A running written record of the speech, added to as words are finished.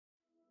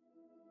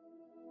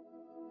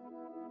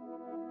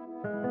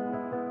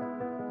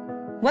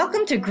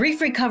Welcome to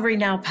Grief Recovery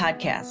Now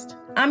podcast.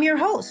 I'm your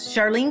host,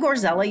 Charlene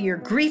Gorzella, your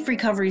grief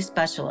recovery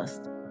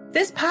specialist.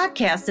 This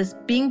podcast is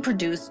being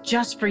produced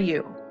just for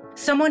you,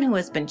 someone who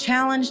has been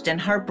challenged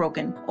and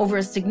heartbroken over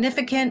a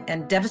significant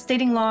and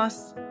devastating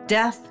loss,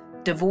 death,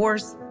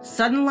 divorce,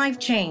 sudden life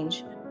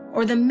change,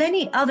 or the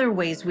many other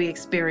ways we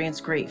experience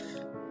grief.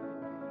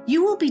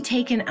 You will be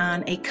taken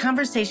on a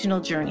conversational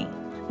journey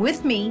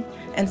with me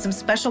and some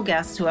special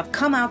guests who have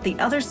come out the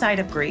other side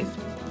of grief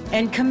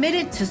and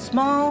committed to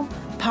small,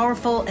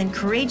 powerful, and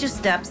courageous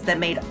steps that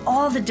made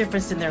all the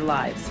difference in their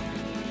lives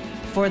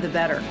for the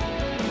better.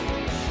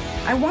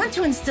 I want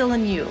to instill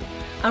in you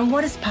on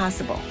what is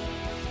possible,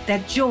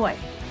 that joy,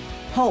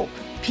 hope,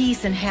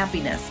 peace, and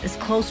happiness is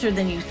closer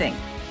than you think.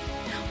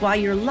 While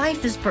your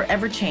life is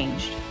forever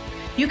changed,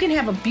 you can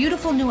have a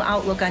beautiful new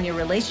outlook on your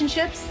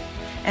relationships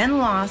and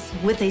loss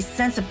with a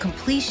sense of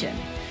completion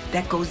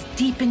that goes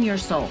deep in your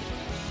soul.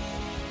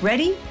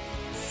 Ready,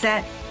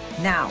 set,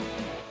 now.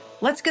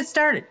 Let's get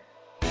started.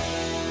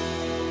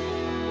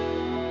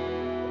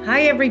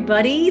 Hi,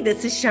 everybody.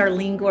 This is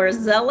Charlene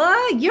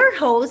Gorzella, your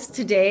host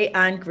today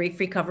on Grief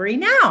Recovery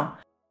Now.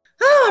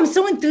 Oh, I'm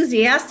so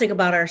enthusiastic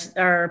about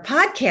our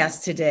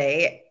podcast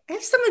today. I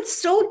have something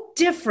so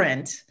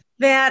different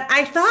that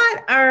I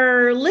thought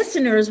our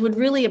listeners would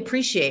really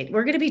appreciate.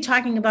 We're going to be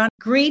talking about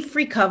grief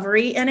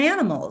recovery and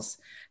animals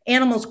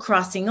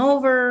crossing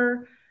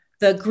over,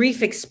 the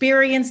grief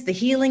experience, the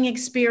healing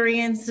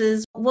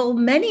experiences. Well,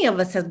 many of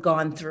us have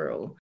gone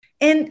through.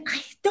 And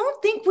I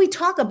don't think we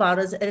talk about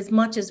it as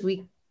much as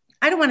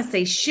I don't want to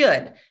say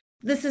should.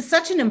 This is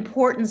such an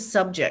important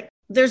subject.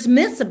 There's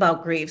myths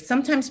about grief.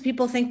 Sometimes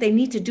people think they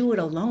need to do it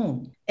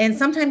alone. And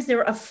sometimes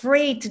they're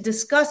afraid to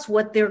discuss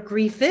what their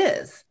grief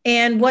is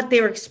and what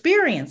they're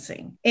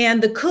experiencing.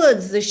 And the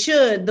coulds, the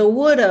should, the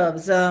would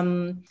haves,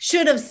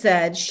 should have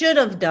said, should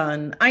have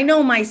done. I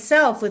know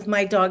myself with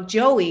my dog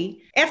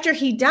Joey, after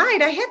he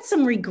died, I had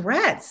some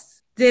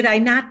regrets. Did I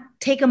not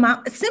take him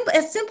out?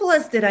 As simple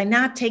as did I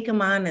not take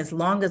him on as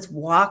long as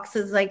walks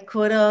as I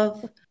could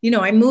have? You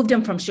know, I moved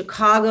him from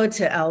Chicago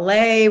to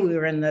LA. We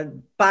were in the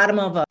bottom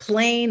of a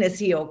plane. Is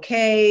he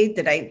okay?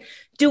 Did I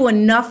do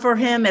enough for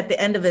him at the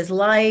end of his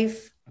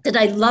life? Did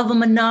I love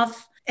him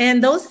enough?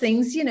 And those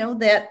things, you know,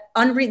 that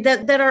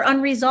are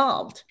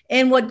unresolved.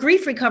 And what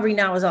Grief Recovery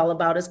Now is all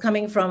about is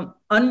coming from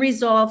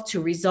unresolved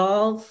to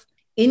resolve,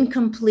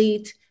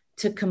 incomplete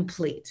to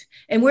complete.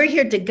 And we're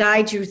here to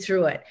guide you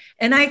through it.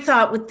 And I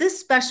thought with this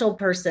special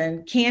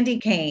person, Candy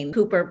Kane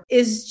Cooper,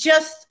 is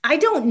just, I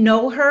don't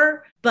know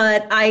her,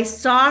 but I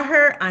saw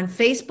her on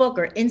Facebook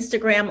or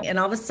Instagram, and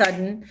all of a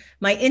sudden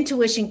my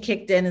intuition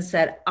kicked in and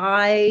said,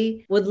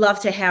 I would love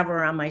to have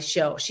her on my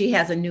show. She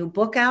has a new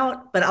book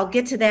out, but I'll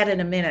get to that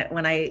in a minute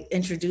when I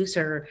introduce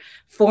her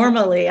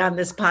formally on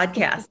this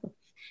podcast.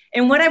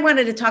 And what I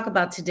wanted to talk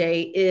about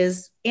today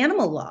is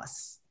animal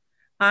loss.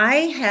 I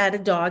had a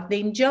dog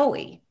named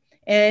Joey.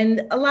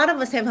 And a lot of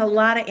us have a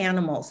lot of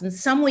animals, and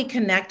some we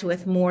connect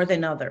with more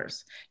than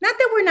others. Not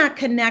that we're not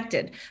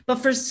connected, but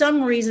for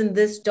some reason,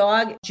 this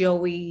dog,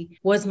 Joey,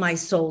 was my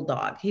soul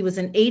dog. He was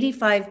an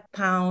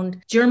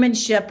 85-pound German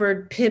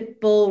Shepherd,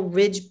 Pit Bull,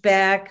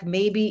 Ridgeback,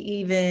 maybe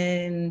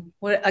even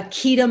a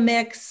Akita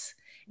mix.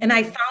 And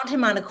I found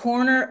him on a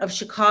corner of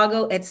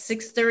Chicago at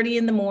 6:30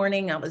 in the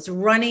morning. I was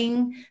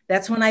running.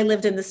 That's when I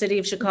lived in the city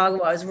of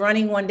Chicago. I was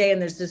running one day,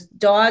 and there's this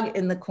dog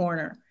in the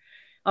corner.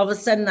 All of a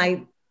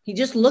sudden, he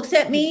just looks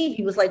at me.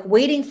 He was like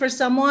waiting for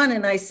someone.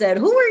 And I said,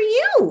 who are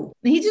you?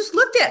 And he just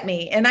looked at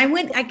me, and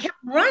I kept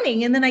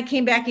running. And then I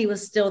came back. He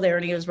was still there,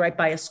 and he was right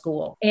by a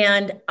school.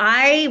 And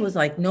I was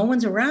like, no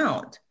one's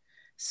around.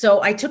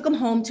 So I took him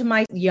home to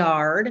my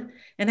yard,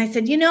 and I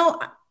said,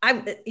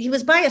 he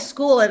was by a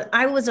school, and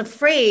I was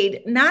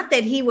afraid not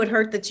that he would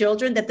hurt the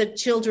children, that the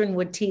children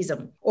would tease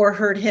him or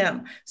hurt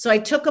him. So I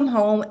took him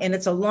home, and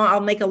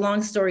I'll make a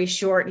long story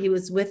short. He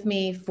was with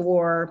me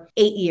for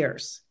 8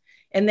 years.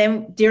 And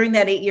then during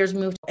that 8 years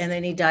moved, and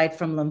then he died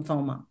from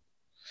lymphoma.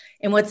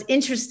 And what's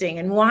interesting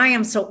and why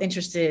I'm so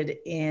interested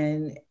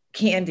in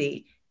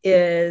Candy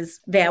is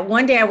that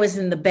one day I was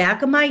in the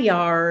back of my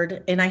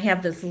yard, and I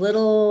have this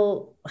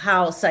little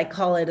house, I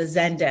call it a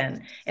Zen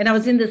den. And I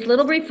was in this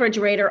little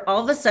refrigerator.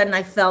 All of a sudden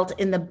I felt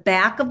in the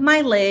back of my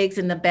legs,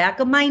 in the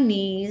back of my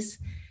knees,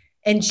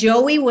 and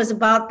Joey was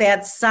about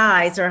that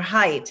size or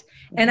height.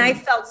 And I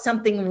felt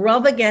something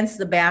rub against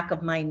the back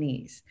of my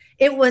knees.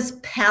 It was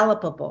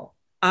palpable.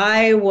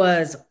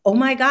 Oh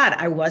my God,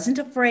 I wasn't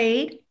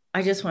afraid.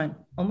 I just went,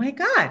 oh my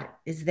God,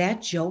 is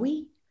that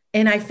Joey?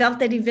 And I felt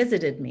that he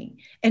visited me.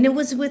 And it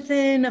was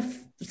within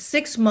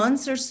 6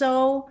 months or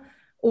so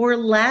or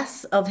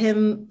less of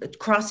him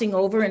crossing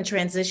over and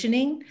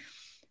transitioning.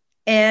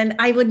 And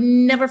I would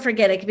never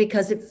forget it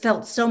because it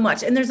felt so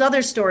much. And there's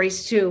other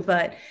stories too,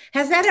 but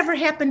has that ever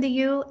happened to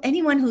you?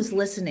 Anyone who's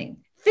listening,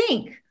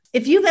 think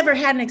if you've ever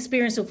had an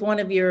experience with one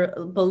of your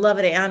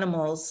beloved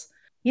animals,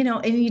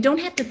 and you don't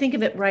have to think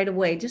of it right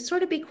away. Just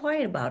sort of be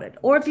quiet about it.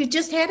 Or if you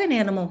just had an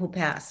animal who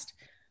passed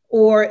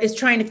or is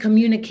trying to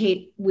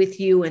communicate with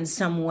you in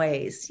some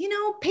ways,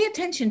 pay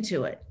attention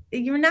to it.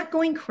 you're not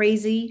going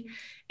crazy.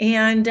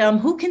 And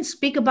who can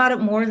speak about it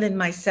more than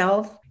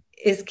myself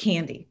is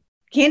Candy.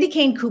 Candy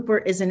Kane Cooper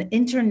is an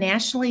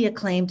internationally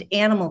acclaimed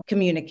animal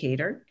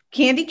communicator.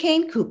 Candy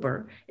Kane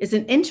Cooper is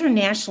an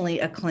internationally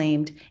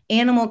acclaimed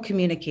animal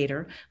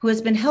communicator who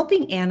has been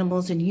helping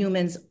animals and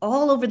humans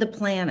all over the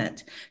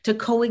planet to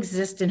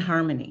coexist in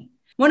harmony.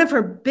 One of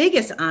her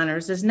biggest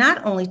honors is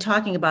not only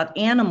talking about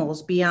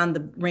animals beyond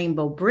the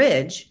Rainbow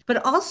Bridge,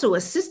 but also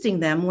assisting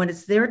them when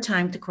it's their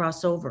time to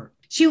cross over.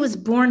 She was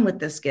born with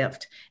this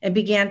gift and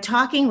began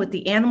talking with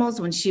the animals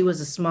when she was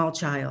a small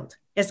child.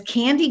 As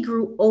Candy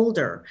grew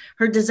older,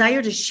 her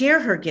desire to share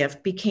her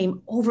gift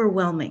became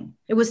overwhelming.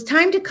 It was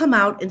time to come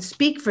out and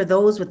speak for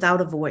those without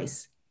a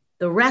voice.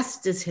 The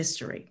rest is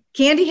history.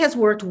 Candy has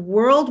worked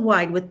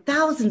worldwide with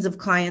thousands of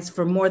clients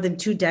for more than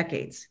 2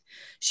 decades.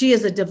 She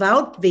is a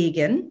devout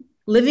vegan,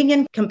 living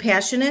in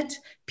compassionate,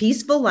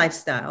 peaceful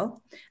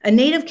lifestyle, a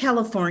native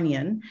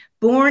Californian,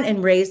 born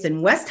and raised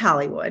in West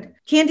Hollywood.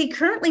 Candy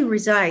currently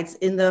resides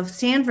in the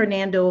San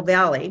Fernando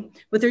Valley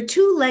with her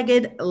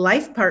 2-legged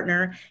life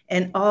partner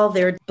and all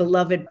their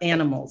beloved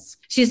animals.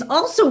 She's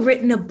also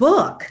written a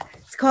book.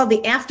 It's called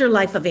The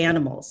Afterlife of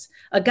Animals,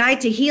 a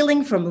guide to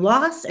healing from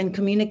loss and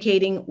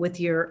communicating with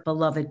your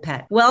beloved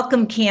pet.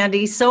 Welcome,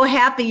 Candy. So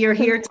happy you're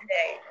here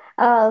today.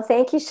 Oh,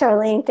 thank you,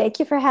 Charlene. Thank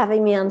you for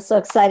having me. I'm so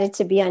excited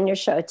to be on your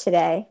show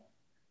today.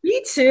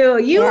 Me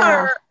too. You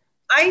are,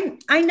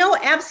 I know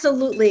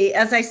absolutely,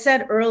 as I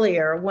said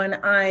earlier, when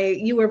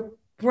you were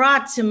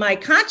brought to my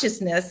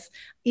consciousness,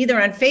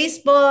 either on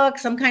Facebook,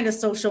 some kind of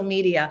social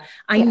media,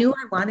 I knew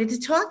I wanted to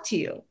talk to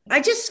you.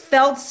 I just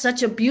felt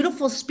such a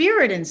beautiful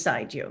spirit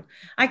inside you.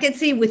 I could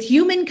see with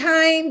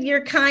humankind,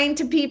 you're kind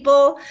to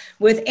people.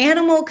 With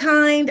animal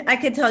kind, I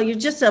could tell you're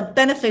just a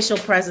beneficial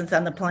presence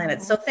on the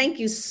planet. So thank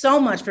you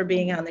so much for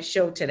being on the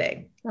show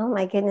today. Oh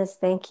my goodness,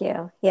 thank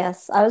you.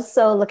 Yes, I was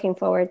so looking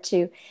forward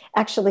to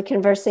actually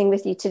conversing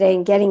with you today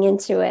and getting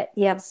into it.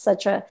 You have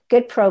such a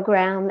good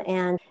program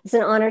and it's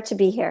an honor to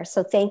be here.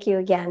 So thank you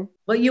again.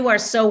 Well, you are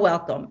so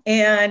welcome.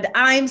 And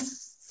I'm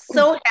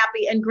so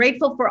happy and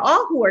grateful for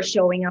all who are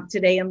showing up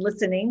today and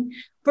listening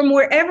from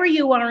wherever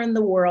you are in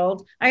the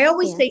world. I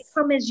always say,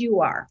 come as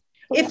you are.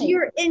 Okay. If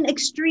you're in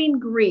extreme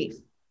grief,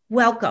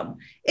 welcome.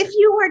 If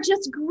you are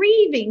just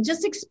grieving,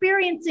 just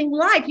experiencing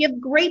life, you have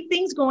great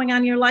things going on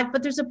in your life,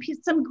 but there's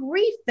some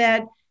grief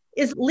that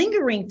is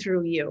lingering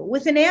through you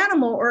with an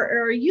animal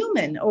or a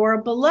human or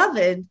a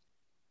beloved,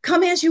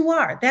 come as you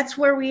are. That's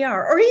where we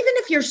are. Or even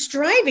if you're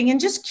striving and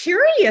just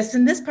curious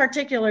in this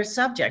particular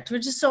subject, we're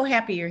just so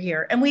happy you're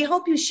here. And we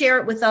hope you share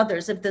it with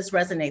others if this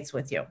resonates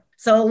with you.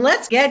 So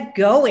let's get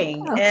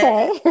going.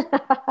 Okay.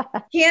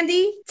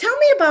 Candy, tell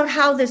me about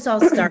how this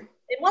all started.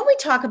 And what we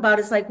talk about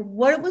is like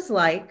what it was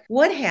like,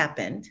 what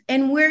happened,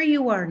 and where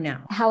you are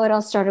now. How it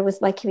all started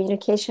with my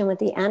communication with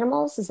the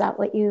animals. Is that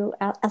what you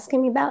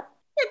asking me about?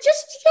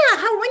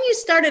 How when you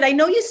started, I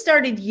know you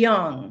started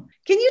young.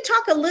 Can you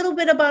talk a little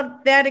bit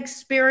about that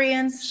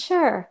experience?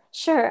 Sure.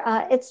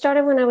 It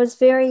started when I was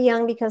very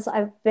young because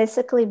I've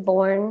basically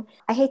born,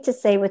 I hate to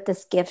say with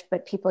this gift,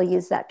 but people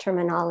use that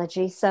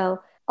terminology.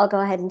 So I'll go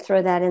ahead and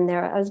throw that in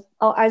there. I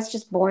was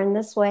just born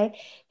this way.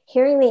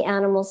 Hearing the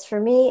animals, for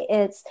me,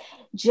 it's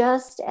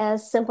just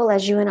as simple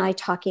as you and I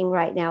talking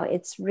right now.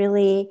 It's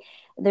really,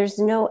 there's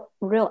no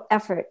real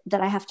effort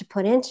that I have to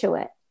put into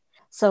it.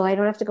 So I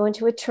don't have to go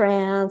into a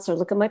trance or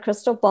look at my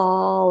crystal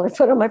ball or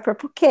put on my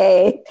purple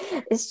cape.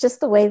 It's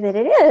just the way that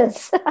it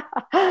is.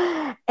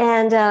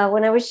 And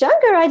when I was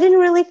younger, I didn't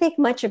really think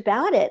much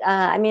about it.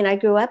 I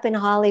grew up in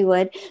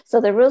Hollywood, so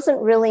there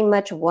wasn't really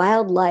much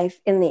wildlife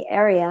in the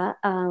area.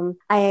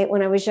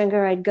 When I was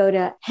younger, I'd go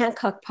to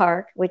Hancock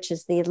Park, which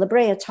is the La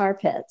Brea Tar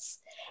Pits.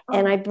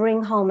 And I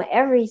bring home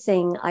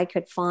everything I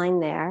could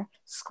find there.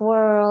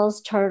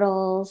 Squirrels,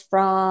 turtles,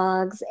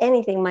 frogs,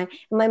 anything.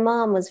 My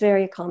mom was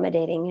very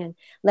accommodating and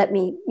let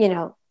me,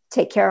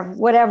 take care of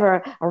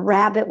whatever. A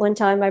rabbit one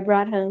time I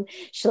brought home.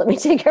 She let me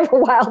take care of a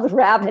wild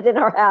rabbit in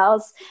our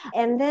house.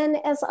 And then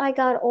as I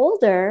got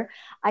older,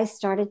 I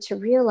started to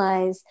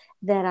realize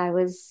that I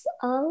was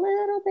a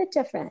little bit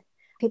different.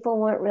 People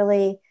weren't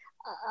really...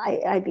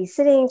 I'd be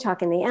sitting,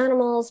 talking to the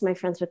animals. My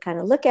friends would kind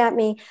of look at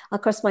me.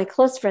 Of course, my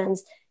close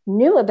friends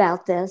knew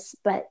about this,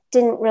 but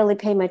didn't really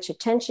pay much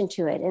attention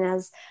to it. And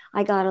as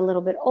I got a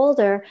little bit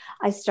older,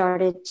 I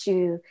started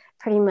to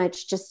pretty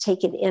much just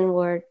take it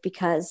inward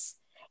because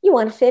you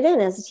want to fit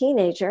in as a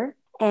teenager.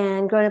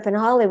 And growing up in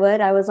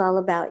Hollywood, I was all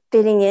about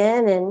fitting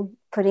in and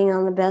putting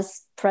on the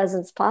best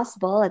presence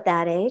possible at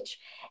that age.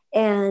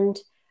 And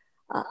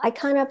I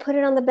kind of put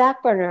it on the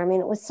back burner.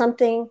 It was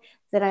something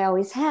that I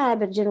always had,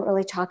 but didn't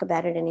really talk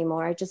about it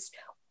anymore. I just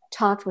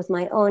talked with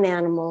my own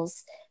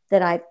animals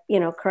that I,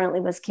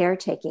 currently was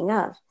caretaking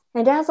of.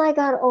 And as I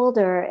got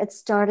older,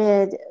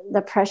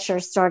 the pressure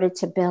started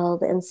to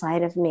build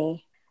inside of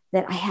me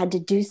that I had to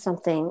do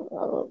something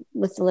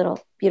with the little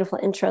beautiful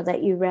intro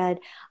that you read.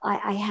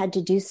 I had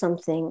to do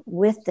something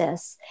with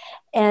this.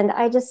 And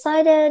I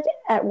decided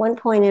at one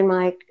point in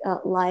my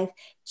life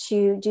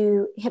to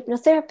do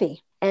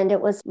hypnotherapy. And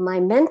it was my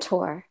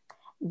mentor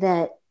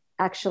that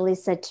actually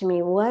said to me,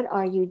 "What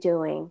are you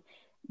doing?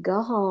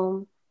 Go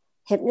home,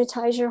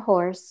 hypnotize your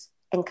horse,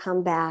 and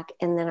come back.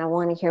 And then I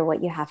want to hear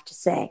what you have to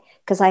say."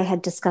 Because I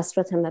had discussed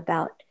with him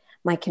about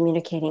my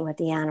communicating with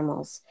the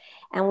animals.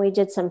 And we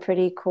did some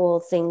pretty cool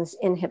things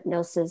in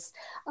hypnosis,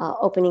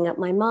 opening up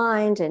my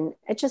mind, and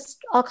it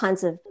just all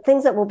kinds of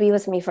things that will be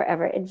with me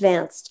forever,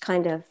 advanced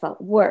kind of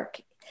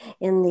work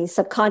in the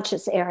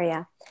subconscious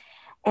area.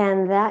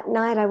 And that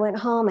night I went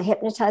home, I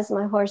hypnotized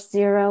my horse,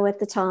 Zero at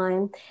the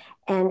time,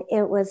 and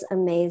it was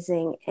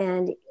amazing.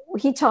 And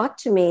he talked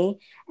to me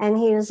and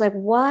he was like,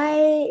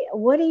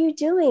 what are you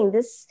doing?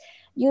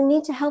 You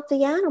need to help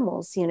the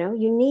animals, you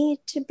need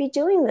to be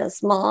doing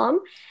this,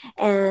 Mom.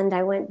 And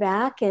I went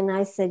back and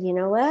I said, you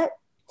know what?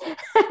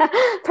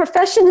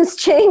 Profession has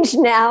changed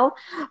now.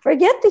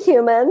 Forget the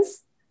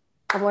humans.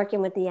 I'm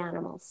working with the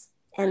animals.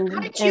 And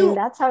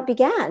that's how it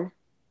began,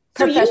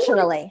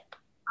 professionally.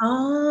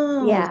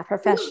 Yeah,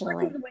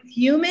 professionally. You were with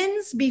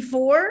humans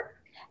before?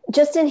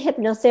 Just in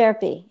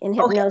hypnotherapy, in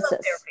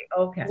hypnosis.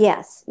 Okay.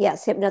 Yes,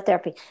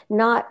 hypnotherapy.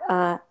 Not,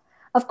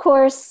 of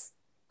course,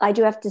 I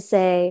do have to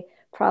say,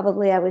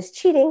 probably I was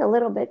cheating a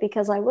little bit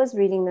because I was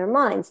reading their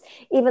minds,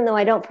 even though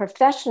I don't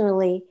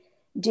professionally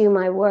do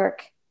my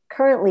work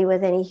currently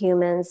with any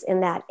humans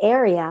in that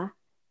area,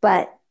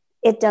 but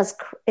it does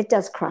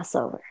cross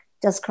over.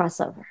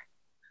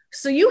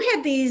 So you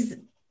had these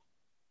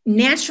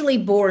naturally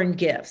born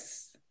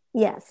gifts.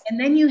 Yes. And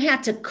then you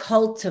had to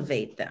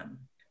cultivate them.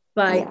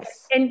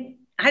 Yes. And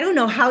I don't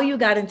know how you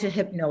got into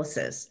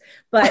hypnosis,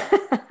 but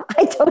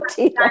I don't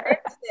either.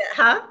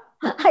 Huh?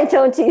 I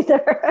don't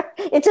either.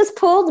 It just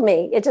pulled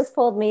me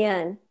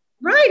in.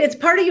 Right. It's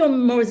part of your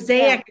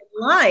mosaic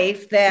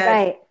life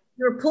that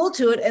you're pulled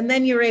to it, and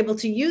then you're able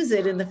to use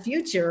it in the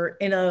future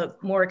in a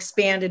more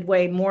expanded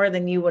way, more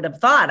than you would have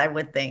thought, I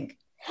would think.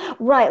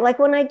 Right. Like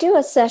when I do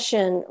a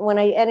session,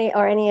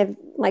 any of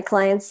my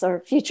clients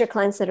or future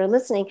clients that are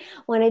listening,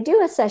 when I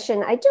do a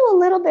session, I do a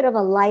little bit of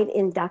a light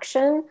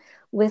induction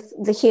with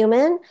the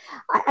human.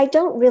 I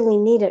don't really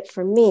need it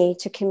for me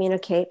to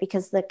communicate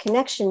because the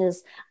connection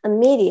is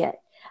immediate,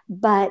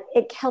 but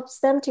it helps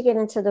them to get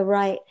into the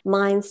right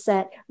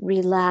mindset,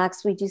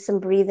 relax. We do some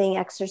breathing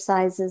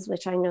exercises,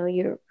 which I know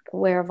you're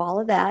aware of all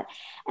of that.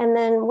 And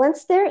then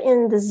once they're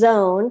in the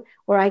zone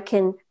where I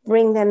can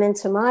bring them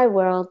into my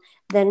world,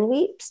 then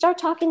we start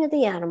talking to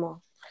the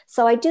animal.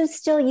 So I do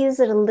still use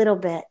it a little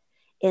bit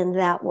in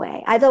that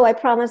way. Although I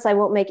promise I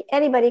won't make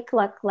anybody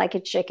cluck like a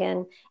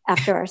chicken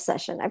after our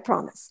session. I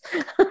promise.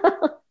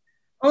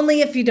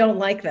 Only if you don't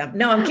like them.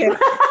 No, I'm kidding.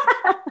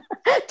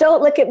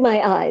 Don't look at my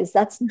eyes.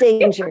 That's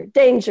danger.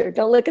 Danger.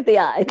 Don't look at the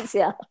eyes.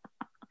 Yeah.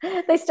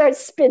 They start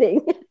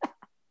spitting.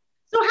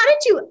 So how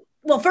did you,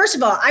 well, first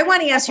of all, I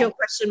want to ask you a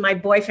question my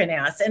boyfriend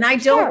asked, and I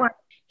don't want,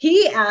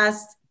 he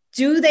asked,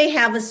 do they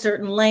have a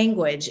certain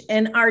language?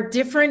 And are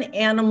different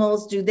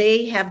animals, do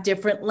they have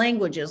different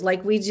languages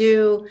like we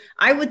do?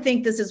 I would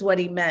think this is what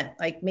he meant.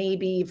 Like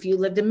maybe if you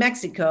lived in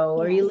Mexico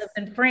or you lived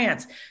in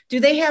France, do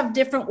they have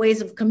different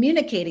ways of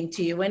communicating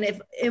to you?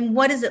 And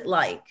what is it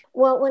like?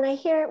 Well, when I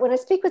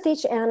speak with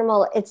each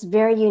animal, it's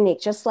very unique.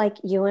 Just like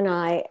you and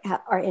I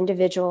are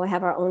individual,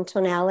 have our own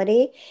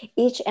tonality.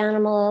 Each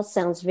animal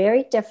sounds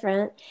very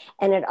different.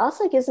 And it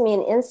also gives me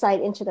an insight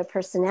into their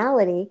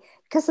personality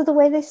because of the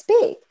way they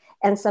speak.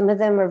 And some of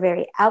them are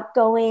very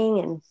outgoing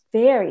and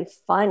very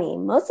funny.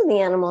 Most of the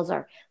animals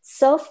are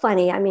so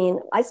funny. I mean,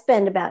 I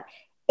spend about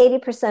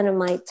 80% of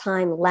my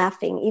time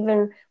laughing.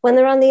 Even when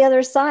they're on the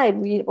other side,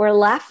 we're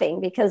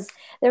laughing because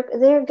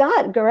they've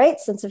got a great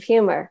sense of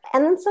humor.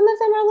 And then some of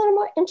them are a little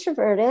more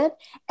introverted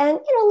and,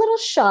 a little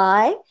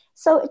shy.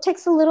 So it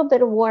takes a little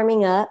bit of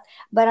warming up,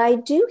 but I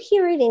do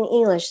hear it in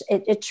English.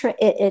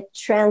 It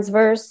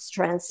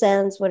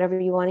transcends, whatever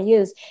you want to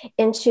use,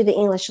 into the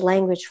English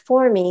language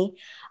for me,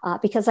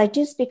 because I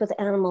do speak with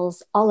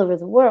animals all over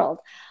the world.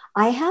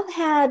 I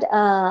had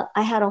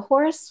a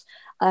horse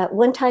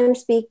one time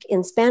speak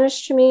in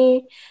Spanish to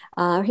me.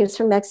 He was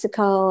from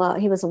Mexico.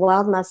 He was a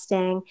wild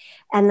Mustang.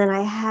 And then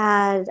I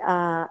had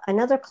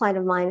another client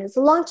of mine. It's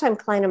a longtime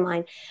client of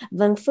mine.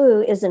 Vin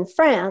Phu is in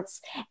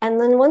France. And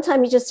then one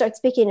time he just started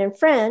speaking in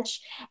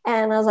French.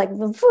 And I was like,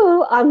 Vin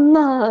Phu,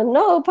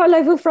 no,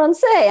 parlez-vous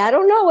français? I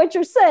don't know what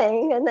you're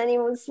saying. And then he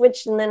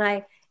switched, and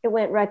then it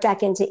went right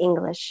back into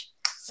English.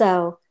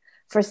 So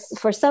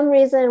for some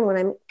reason, when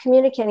I'm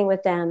communicating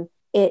with them,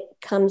 it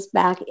comes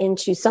back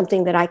into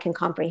something that I can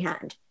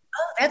comprehend.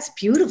 Oh, that's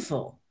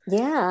beautiful.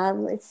 Yeah,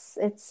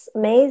 it's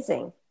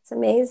amazing. It's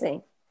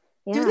amazing.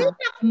 Yeah. Do they have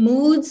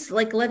moods?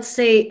 Like, let's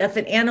say if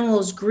an animal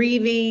is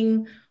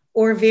grieving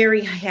or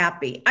very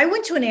happy. I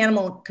went to an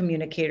animal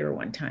communicator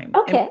one time.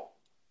 Okay.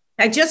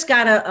 I just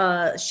got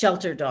a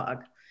shelter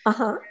dog.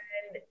 Uh-huh.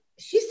 And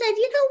she said,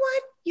 you know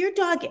what? Your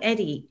dog,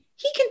 Eddie,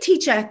 he can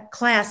teach a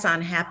class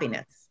on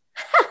happiness.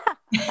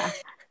 I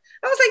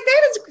was like,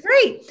 that is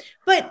great.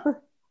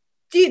 But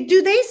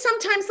do they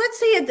sometimes, let's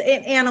say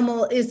an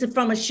animal is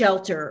from a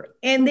shelter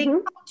and they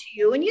come to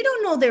you and you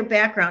don't know their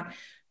background.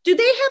 Do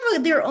they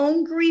have their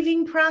own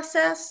grieving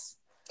process?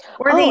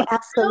 Or absolutely.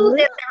 Know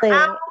that they're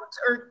out,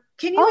 or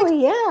Can you? Oh,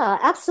 yeah,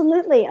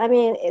 absolutely. I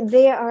mean,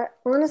 they are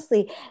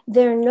honestly,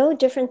 they're no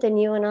different than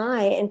you and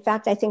I. In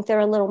fact, I think they're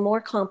a little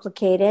more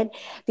complicated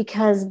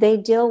because they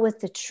deal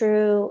with the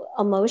true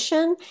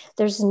emotion.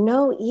 There's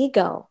no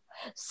ego.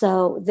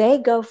 So they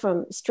go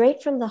from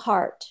straight from the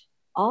heart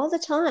all the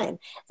time.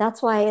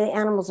 That's why the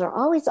animals are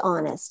always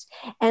honest.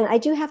 And I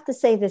do have to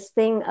say this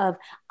thing of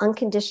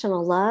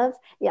unconditional love.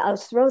 Yeah, I'll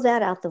throw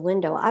that out the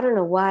window. I don't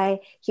know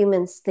why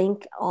humans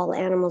think all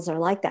animals are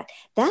like that.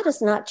 That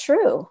is not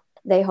true.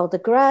 They hold a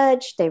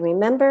grudge, they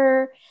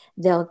remember,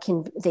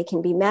 they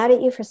can be mad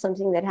at you for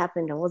something that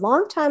happened a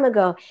long time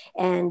ago,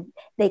 and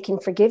they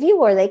can forgive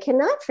you or they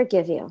cannot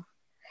forgive you.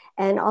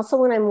 And also,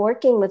 when I'm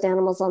working with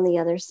animals on the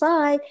other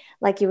side,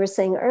 like you were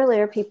saying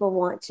earlier, people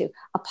want to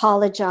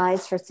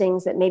apologize for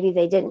things that maybe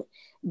they didn't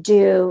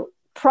do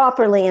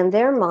properly in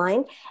their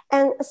mind.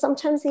 And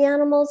sometimes the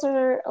animals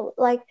are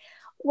like,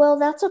 well,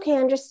 that's okay, I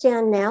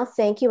understand now,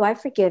 thank you, I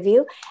forgive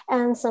you.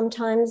 And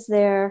sometimes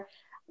they're,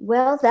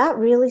 well, that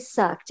really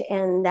sucked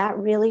and that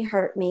really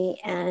hurt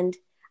me. And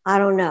I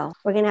don't know.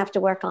 We're going to have to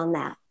work on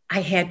that.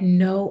 I had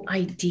no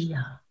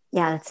idea.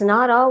 Yeah, it's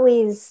not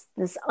always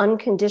this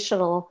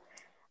unconditional.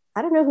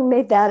 I don't know who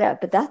made that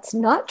up, but that's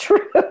not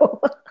true.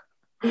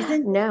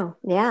 Isn't? No.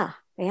 Yeah.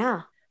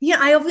 Yeah. Yeah,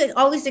 I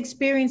always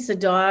experience the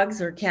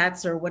dogs or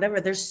cats or whatever.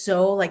 They're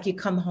so like you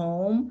come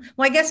home.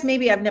 Well, I guess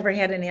maybe I've never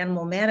had an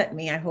animal mad at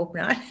me. I hope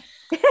not.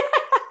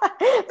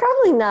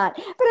 Probably not.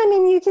 But I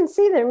mean, you can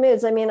see their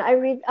moods. I mean,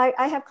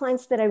 I have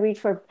clients that I read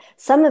for,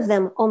 some of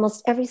them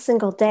almost every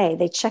single day.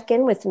 They check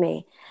in with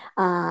me.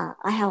 I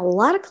have a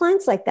lot of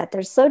clients like that.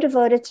 They're so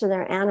devoted to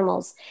their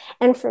animals.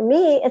 And for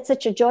me, it's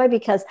such a joy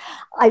because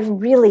I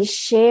really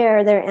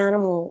share their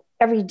animal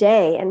every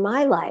day in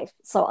my life.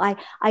 So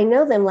I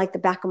know them like the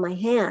back of my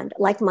hand,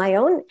 like my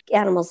own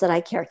animals that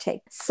I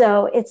caretake.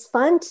 So it's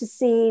fun to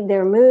see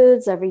their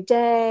moods every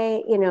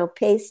day,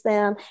 pace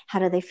them. How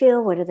do they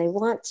feel? What do they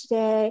want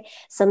today?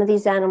 Some of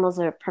these animals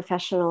are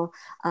professional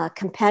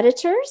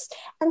competitors,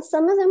 and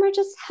some of them are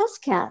just house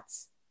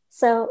cats.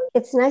 So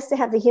it's nice to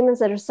have the humans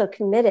that are so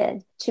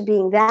committed to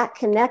being that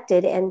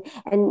connected, and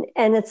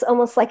it's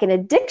almost like an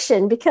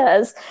addiction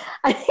because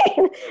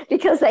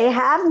because they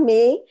have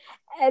me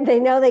and they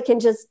know they can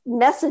just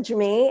message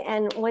me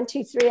and 1,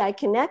 2, 3, I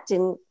connect,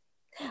 and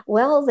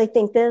well, they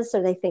think this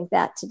or they think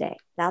that today.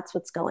 That's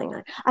what's going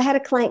on. I had a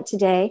client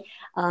today,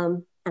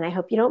 and I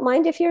hope you don't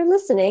mind if you're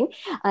listening.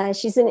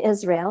 She's in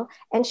Israel,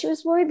 and she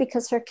was worried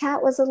because her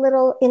cat was a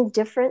little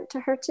indifferent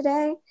to her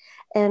today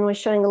and was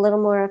showing a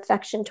little more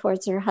affection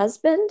towards her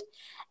husband.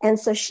 And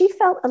so she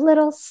felt a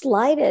little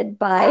slighted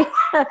by,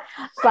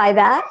 by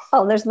that.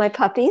 Oh, there's my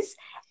puppies.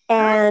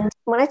 And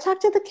when I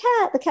talked to the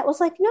cat was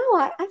like, no,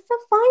 I feel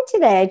fine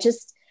today. I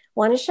just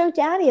want to show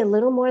daddy a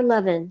little more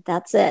loving.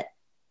 That's it.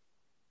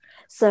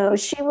 So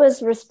she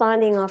was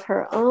responding off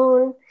her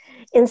own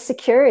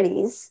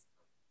insecurities,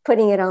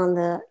 putting it on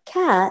the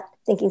cat,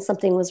 thinking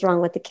something was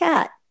wrong with the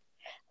cat.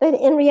 But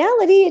in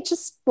reality, it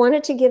just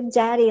wanted to give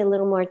daddy a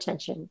little more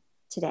attention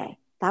today.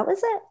 That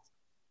was it.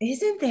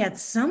 Isn't that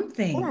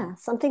something? Yeah,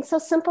 something so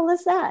simple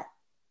as that.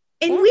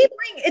 And Yeah.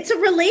 it's a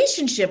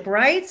relationship,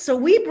 right? So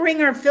we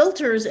bring our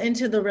filters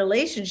into the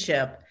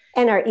relationship.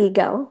 And our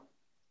ego.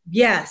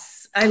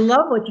 Yes. I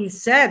love what you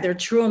said. They're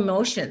true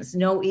emotions,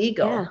 no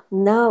ego. Yeah,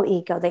 no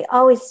ego. They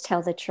always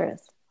tell the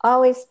truth,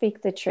 always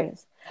speak the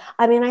truth.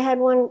 I mean, I had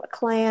one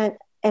client,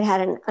 it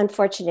had an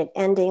unfortunate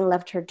ending,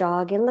 left her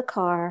dog in the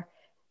car.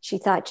 She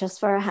thought just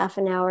for a half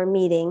an hour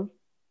meeting.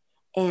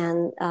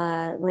 And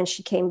when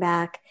she came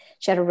back,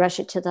 she had to rush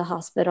it to the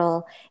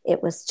hospital.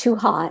 It was too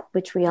hot,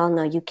 which we all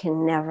know you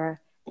can never,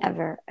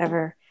 ever,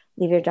 ever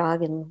leave your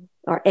dog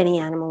or any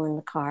animal in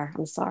the car.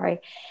 I'm sorry.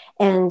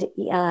 And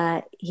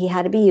he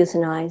had to be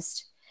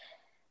euthanized.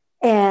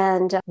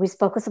 And we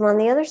spoke with him on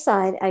the other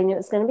side. I knew it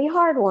was going to be a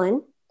hard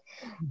one.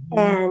 Mm-hmm.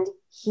 And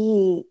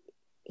he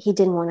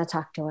didn't want to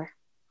talk to her.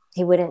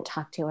 He wouldn't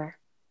talk to her.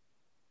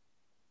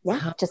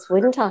 Yeah, just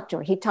wouldn't talk to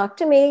her. He talked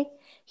to me.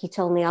 He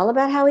told me all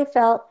about how he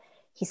felt.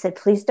 He said,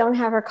 please don't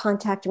have her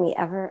contact me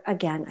ever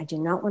again. I do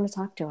not want to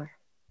talk to her.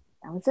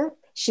 That was it.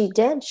 She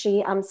did.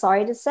 I'm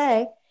sorry to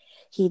say,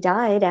 he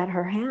died at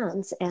her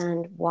hands.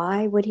 And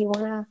why would he want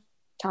to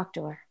talk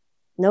to her?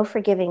 No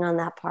forgiving on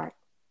that part.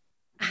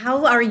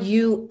 How are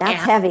you?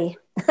 That's heavy.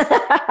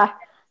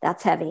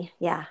 That's heavy.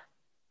 Yeah.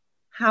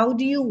 How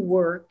do you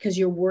work? Because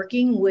you're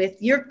working with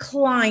your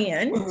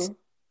client. Mm-hmm.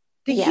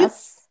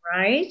 Yes.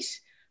 Right?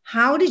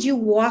 How did you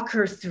walk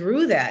her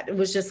through that? It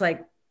was just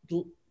like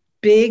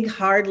big,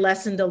 hard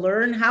lesson to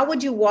learn. How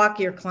would you walk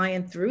your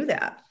client through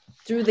that?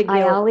 Through the guilt?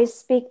 I always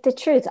speak the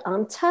truth.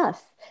 I'm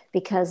tough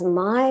because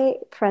my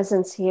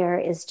presence here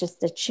is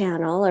just a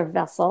channel or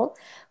vessel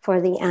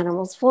for the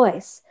animal's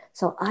voice.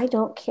 So I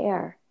don't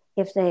care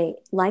if they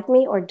like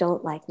me or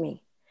don't like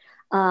me.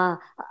 A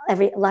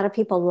lot of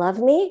people love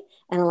me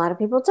and a lot of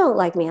people don't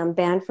like me. I'm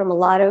banned from a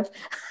lot of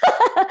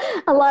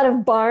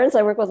barns.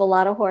 I work with a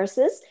lot of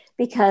horses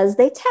because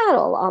they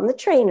tattle on the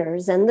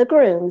trainers and the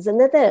grooms and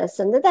the this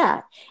and the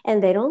that.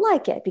 And they don't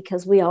like it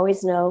because we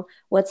always know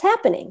what's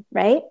happening,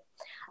 right?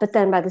 But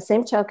then by the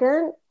same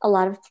token, a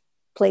lot of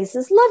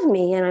places love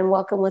me and I'm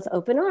welcome with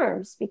open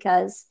arms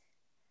because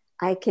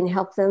I can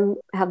help them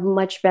have a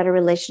much better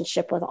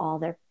relationship with all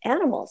their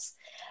animals.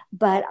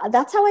 But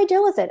that's how I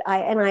deal with it.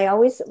 I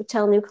always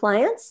tell new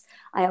clients,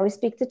 I always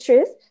speak the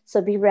truth.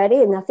 So be ready.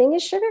 And nothing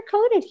is sugar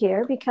coated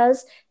here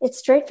because it's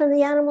straight from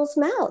the animal's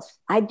mouth.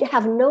 I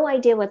have no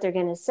idea what they're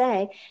going to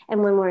say.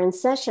 And when we're in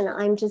session,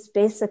 I'm just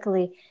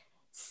basically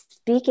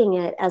speaking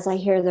it as I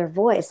hear their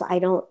voice. I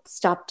don't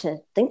stop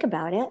to think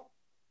about it.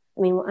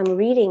 I mean, I'm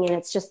reading and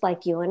it's just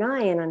like you and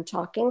I'm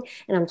talking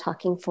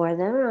for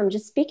them and I'm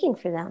just speaking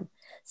for them.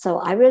 So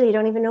I really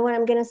don't even know what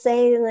I'm going to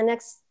say in the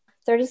next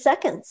 30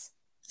 seconds.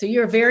 So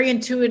you're a very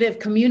intuitive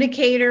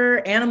communicator,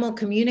 animal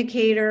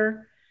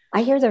communicator.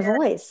 I hear their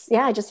voice.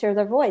 Yeah, I just hear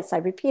their voice. I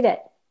repeat it.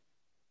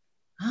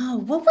 Oh,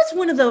 what was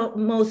one of the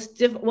most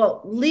difficult?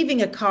 Well,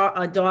 leaving a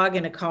dog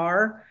in a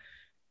car,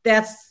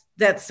 that's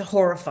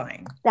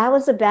horrifying. That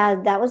was a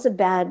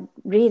bad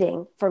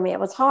reading for me. It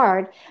was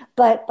hard,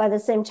 but by the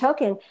same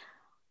token,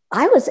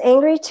 I was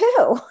angry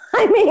too.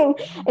 I mean,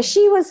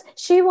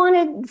 she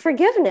wanted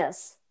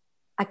forgiveness.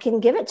 I couldn't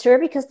give it to her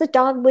because the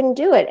dog wouldn't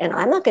do it. And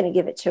I'm not going to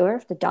give it to her.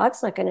 If the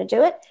dog's not going to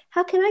do it,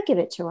 how can I give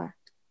it to her?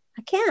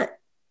 I can't.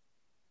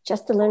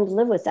 Just to learn to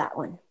live with that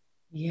one.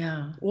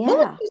 Yeah. Yeah. What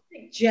would you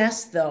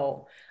suggest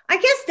though? I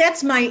guess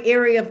that's my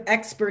area of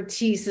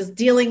expertise is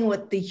dealing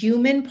with the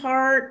human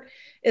part.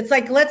 It's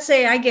like, let's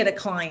say I get a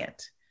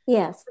client.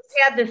 Yes.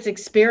 Who's had this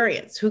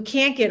experience, who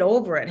can't get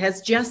over it,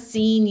 has just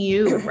seen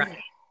you, right?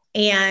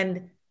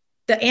 And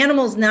the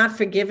animal's not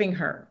forgiving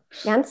her.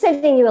 Yeah, I'm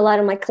sending you a lot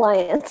of my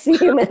clients,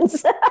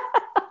 humans. Like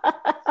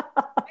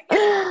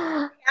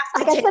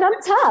I said,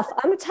 I'm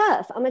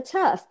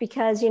tough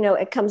because,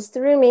 it comes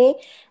through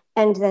me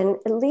and then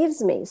it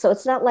leaves me. So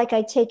it's not like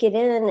I take it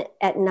in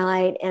at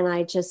night and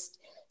I just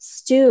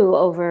stew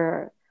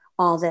over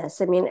all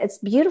this. I mean, it's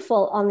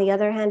beautiful. On the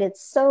other hand,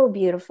 it's so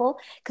beautiful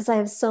because I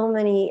have so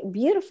many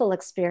beautiful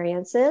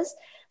experiences.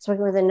 I was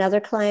working with another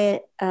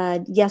client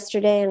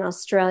yesterday in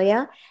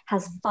Australia,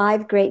 has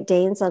 5 Great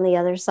Danes on the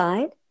other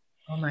side.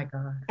 Oh my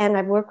God. And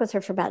I've worked with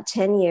her for about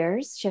 10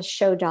 years, just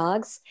show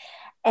dogs.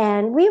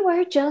 And we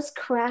were just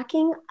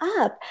cracking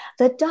up.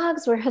 The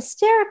dogs were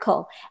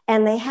hysterical.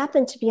 And they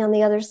happened to be on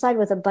the other side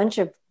with a bunch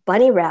of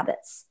bunny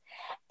rabbits.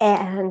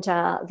 And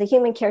the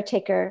human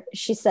caretaker,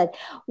 she said,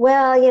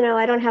 well,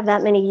 I don't have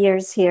that many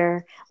years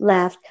here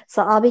left.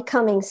 So I'll be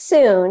coming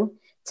soon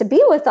to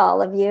be with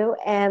all of you.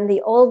 And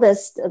the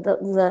oldest,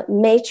 the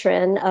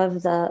matron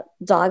of the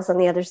dogs on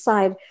the other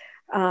side,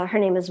 her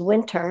name is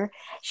Winter.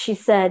 She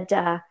said,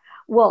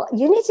 well,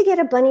 you need to get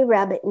a bunny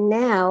rabbit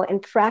now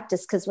and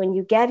practice because when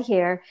you get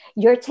here,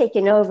 you're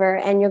taking over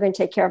and you're going to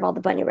take care of all the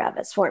bunny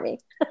rabbits for me.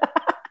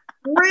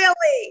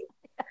 Really?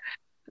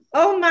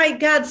 Oh my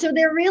God. So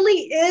there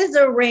really is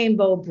a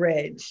rainbow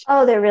bridge.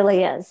 Oh, there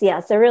really is.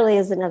 Yes, there really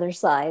is another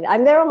side.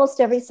 I'm there almost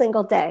every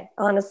single day.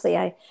 Honestly,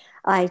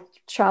 I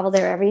travel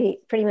there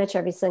pretty much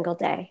every single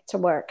day to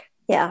work.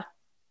 Yeah.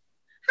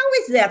 How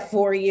is that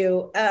for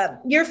you?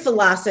 Your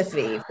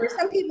philosophy. For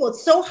some people,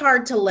 it's so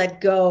hard to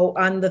let go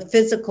on the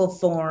physical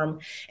form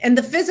and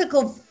the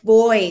physical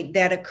void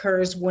that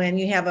occurs when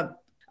you have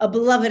a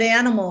beloved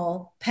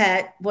animal,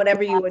 pet,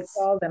 whatever you would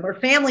call them, or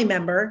family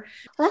member.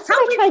 Well, that's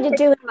what I tried to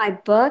do in my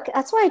book.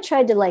 That's why I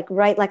tried to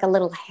write a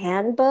little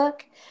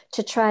handbook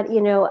to try,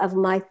 of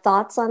my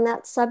thoughts on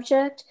that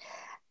subject.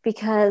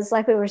 Because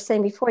like we were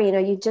saying before,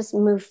 you just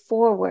move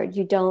forward.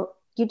 You don't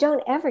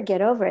ever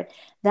get over it.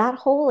 That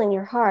hole in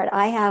your heart,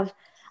 I'm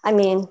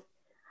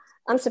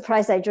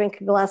surprised I drink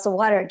a glass of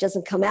water. It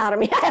doesn't come out.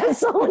 I have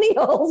so many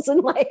holes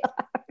in my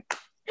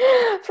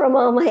heart from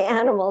all my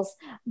animals.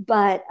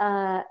 But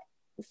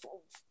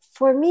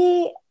for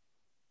me,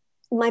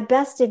 my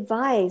best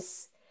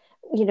advice,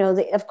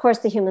 of course,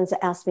 the humans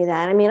ask me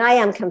that. I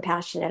am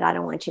compassionate. I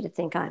don't want you to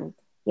think I'm,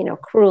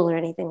 cruel or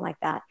anything like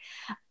that.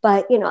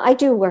 But, I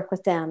do work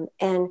with them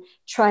and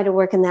try to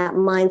work in that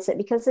mindset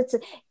because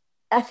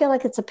I feel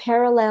like it's a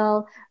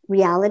parallel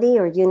reality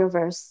or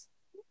universe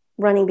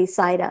running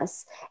beside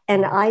us.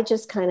 And I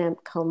just kind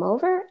of come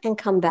over and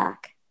come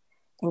back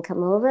and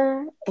come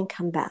over and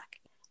come back.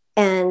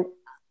 And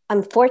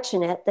I'm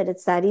fortunate that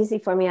it's that easy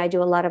for me. I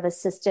do a lot of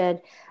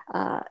assisted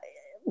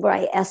where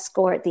I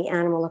escort the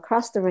animal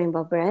across the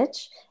Rainbow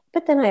Bridge,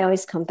 but then I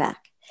always come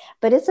back.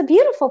 But it's a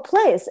beautiful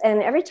place.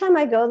 And every time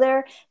I go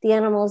there, the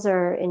animals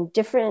are in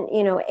different,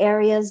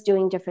 areas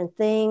doing different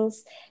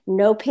things.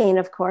 No pain,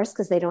 of course,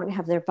 because they don't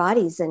have their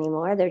bodies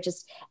anymore. They're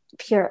just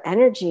pure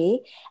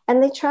energy.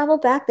 And they travel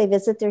back. They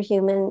visit their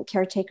human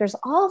caretakers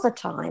all the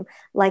time.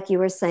 Like you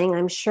were saying,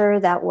 I'm sure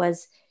that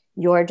was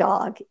your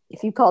dog.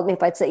 If you called me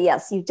up, I'd say,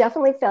 yes, you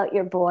definitely felt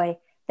your boy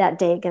that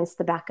day against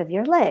the back of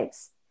your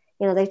legs.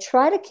 They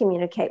try to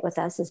communicate with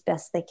us as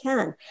best they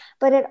can,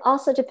 but it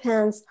also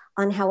depends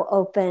on how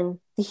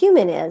open the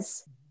human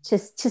is to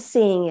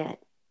seeing it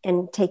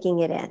and taking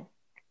it in.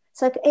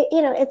 So,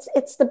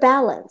 it's the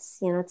balance,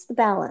 it's the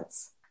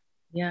balance.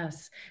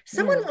 Yes.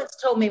 Someone Yeah. once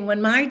told me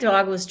when my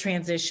dog was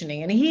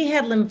transitioning and he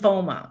had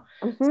lymphoma.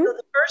 So Hmm.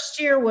 the first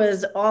year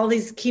was all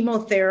these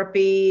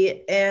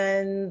chemotherapy.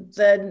 And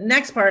the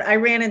next part, I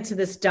ran into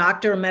this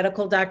doctor, a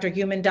medical doctor,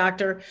 human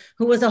doctor,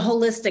 who was a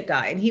holistic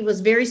guy. And he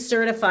was very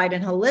certified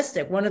in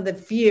holistic, one of the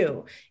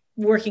few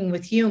working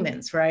with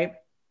humans, right?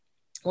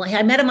 Well,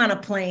 I met him on a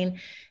plane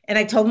and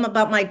I told him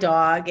about my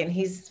dog, and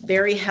he's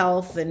very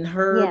health and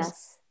herbs,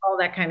 Yes. all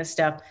that kind of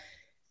stuff.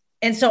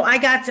 And so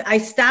I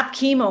stopped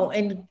chemo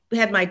and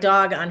had my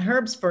dog on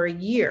herbs for a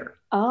year.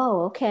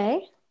 Oh,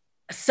 okay.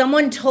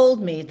 Someone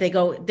told me,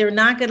 they're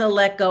not going to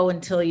let go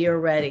until you're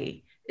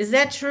ready. Is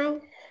that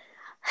true?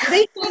 Do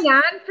they hang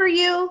on for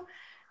you?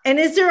 And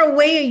is there a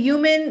way a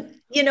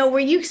human, where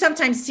you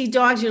sometimes see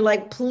dogs, you're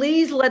like,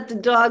 please let the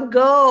dog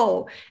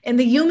go. And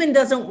the human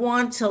doesn't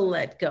want to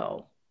let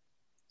go.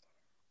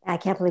 I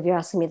can't believe you're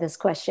asking me this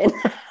question.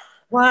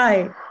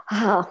 Why?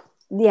 Oh,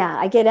 yeah,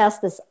 I get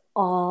asked this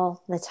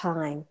all the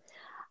time.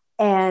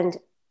 And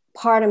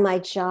part of my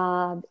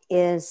job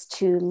is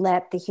to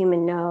let the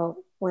human know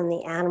when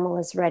the animal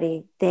is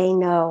ready. They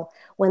know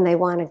when they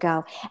want to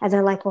go. And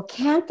they're like, well,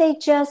 can't they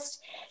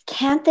just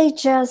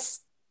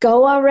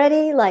go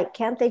already? Like,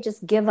 can't they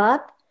just give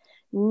up?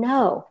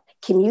 No.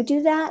 Can you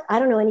do that? I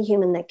don't know any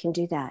human that can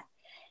do that.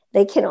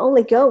 They can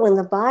only go when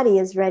the body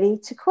is ready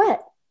to quit.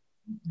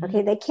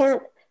 Okay. They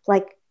can't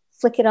like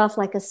flick it off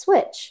like a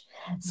switch.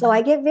 So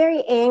I get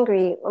very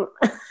angry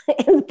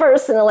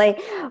personally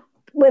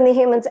when the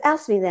humans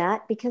ask me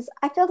that, because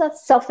I feel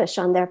that's selfish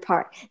on their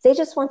part. They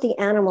just want the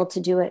animal to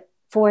do it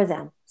for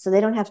them so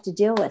they don't have to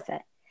deal with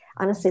it.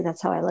 Honestly,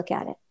 that's how I look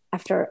at it.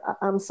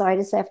 I'm sorry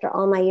to say, after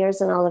all my years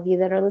and all of you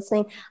that are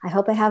listening, I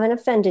hope I haven't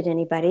offended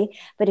anybody.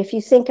 But if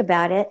you think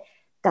about it,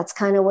 that's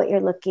kind of what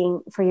you're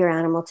looking for your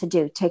animal to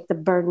do. Take the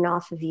burden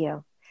off of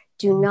you.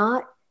 Do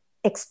not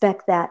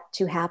expect that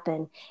to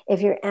happen.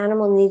 If your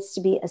animal needs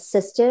to be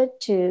assisted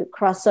to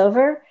cross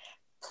over,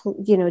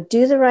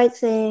 do the right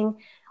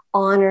thing,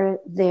 honor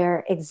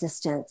their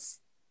existence,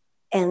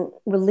 and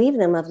relieve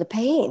them of the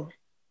pain.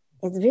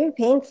 It's very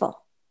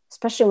painful,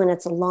 especially when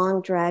it's a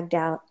long, dragged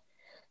out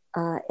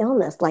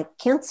illness like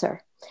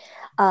cancer.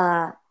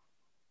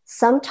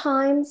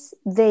 Sometimes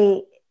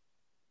they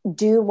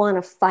do want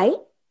to fight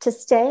to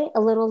stay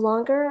a little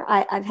longer.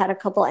 I've had a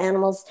couple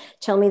animals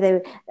tell me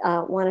they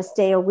want to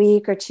stay a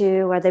week or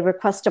two, or they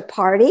request a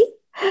party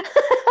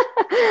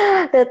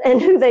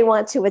and who they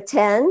want to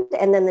attend.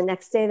 And then the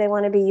next day they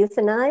want to be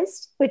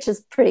euthanized, which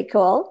is pretty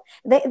cool.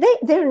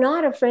 They're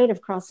not afraid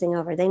of crossing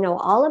over. They know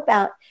all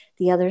about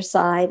the other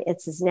side.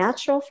 It's as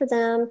natural for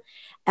them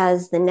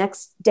as the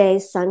next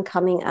day's sun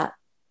coming up.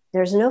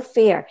 There's no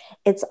fear.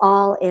 It's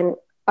all in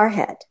our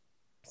head.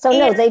 So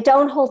no, they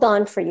don't hold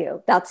on for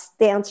you. That's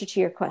the answer to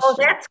your question. Oh,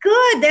 that's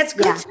good. That's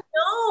good to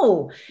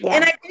know. Yeah.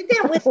 And I did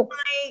that with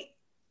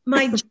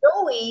my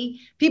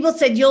Joey. People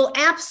said, you'll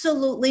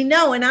absolutely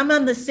know. And I'm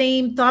on the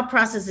same thought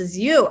process as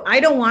you. I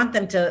don't want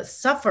them to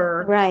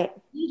suffer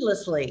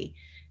needlessly.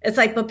 It's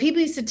like, but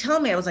people used to tell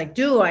me, I was like,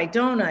 do I,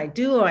 don't I,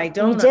 do I,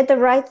 don't I? You did the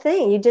right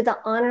thing. You did the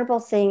honorable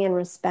thing in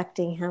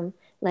respecting him,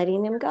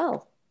 letting him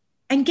go.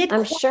 And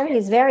I'm sure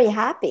he's very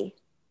happy.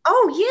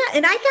 Oh, yeah.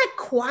 And I got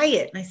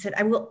quiet and I said,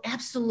 I will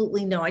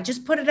absolutely know. I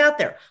just put it out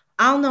there.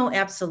 I'll know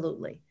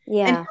absolutely.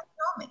 Yeah. And he'll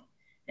tell me.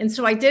 And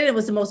so I did. It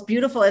was the most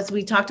beautiful, as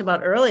we talked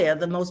about earlier,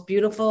 the most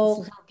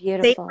beautiful,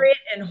 sacred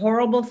and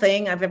horrible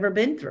thing I've ever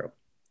been through.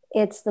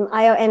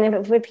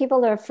 And when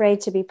people are afraid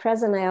to be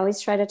present, I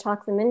always try to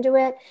talk them into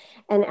it.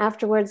 And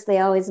afterwards, they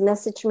always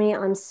message me,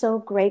 I'm so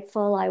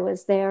grateful I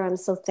was there. I'm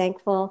so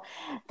thankful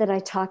that I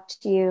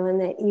talked to you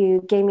and that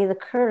you gave me the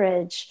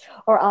courage.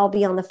 Or I'll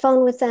be on the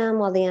phone with them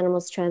while the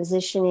animal's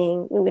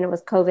transitioning.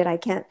 With COVID, I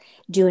can't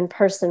do in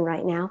person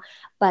right now.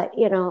 But,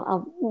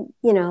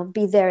 I'll,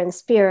 be there in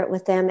spirit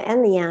with them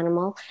and the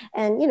animal.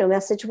 And,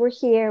 message, we're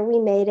here, we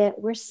made it,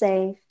 we're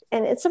safe.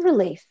 And it's a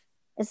relief.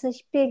 It's a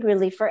big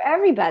relief for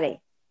everybody.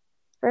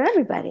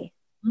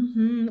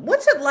 Mm-hmm.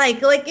 What's it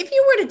like? Like if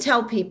you were to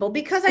tell people,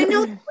 because I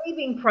know the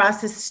grieving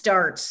process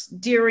starts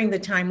during the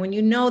time when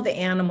the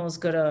animal's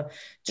going to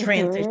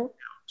transition out,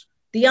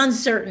 the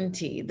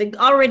uncertainty, the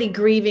already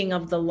grieving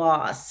of the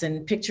loss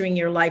and picturing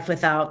your life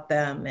without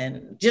them.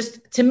 And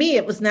just to me,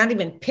 it was not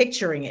even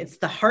picturing it. It's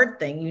the heart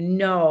thing,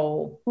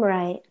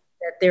 right,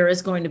 that there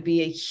is going to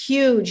be a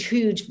huge,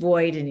 huge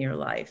void in your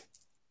life.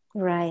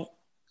 Right.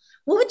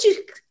 What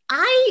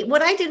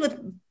I did with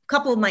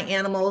couple of my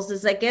animals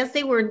is I guess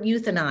they were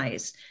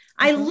euthanized.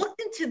 I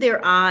looked into their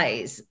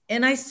eyes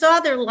and I saw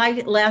their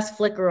last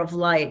flicker of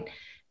light.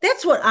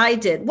 That's what I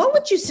did. What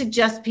would you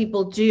suggest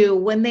people do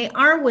when they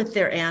are with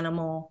their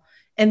animal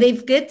and they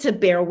get to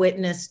bear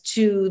witness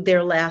to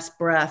their last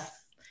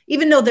breath,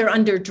 even though they're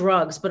under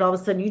drugs, but all of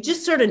a sudden you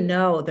just sort of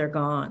know they're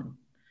gone?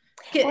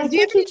 I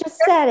think you just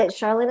said it,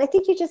 Charlene. I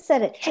think you just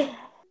said it.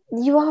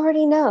 You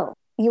already know.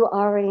 You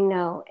already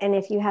know. And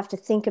if you have to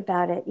think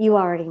about it, you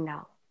already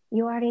know.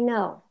 You already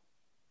know.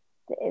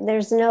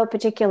 There's no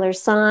particular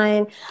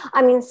sign.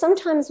 I mean,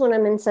 sometimes when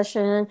I'm in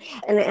session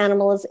and the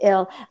animal is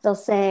ill, they'll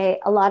say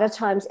a lot of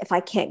times, if I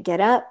can't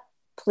get up,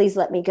 please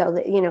let me go.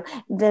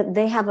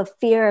 They have a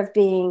fear of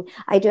being,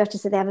 I do have to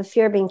say, they have a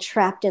fear of being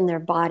trapped in their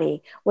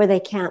body where they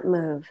can't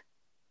move,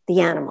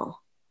 the animal.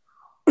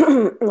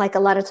 Like a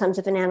lot of times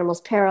if an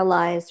animal's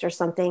paralyzed or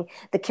something,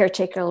 the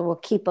caretaker will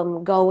keep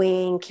them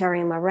going, carry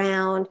them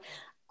around.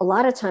 A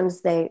lot of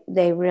times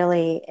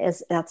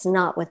that's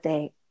not what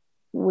they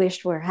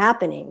wished were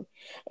happening.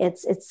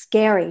 It's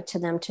scary to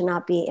them to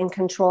not be in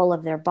control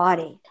of their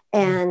body.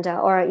 And,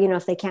 or,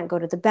 if they can't go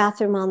to the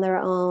bathroom on their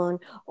own,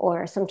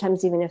 or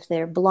sometimes even if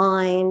they're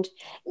blind,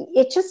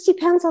 it just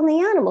depends on the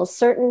animals.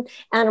 Certain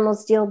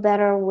animals deal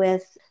better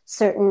with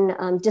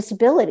certain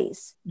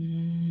disabilities.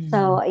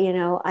 So,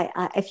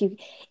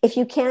 if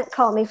you can't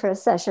call me for a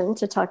session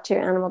to talk to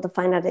your animal to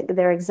find out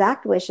their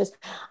exact wishes,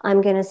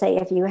 I'm going to say,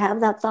 if you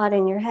have that thought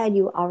in your head,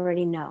 you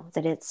already know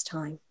that it's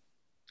time.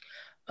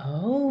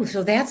 Oh,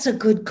 so that's a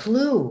good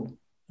clue.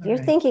 If you're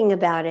thinking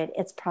about it,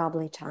 it's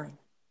probably time.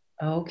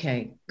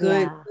 Okay,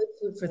 good. Yeah. Good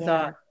food for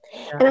thought.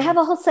 Yeah. And I have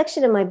a whole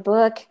section in my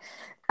book.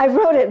 I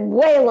wrote it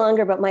way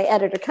longer, but my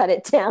editor cut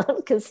it down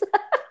because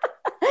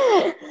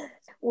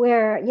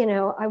where,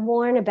 I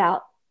warn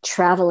about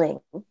traveling,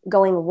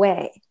 going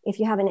away. If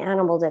you have an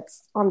animal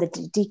that's on the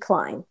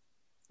decline,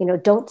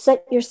 don't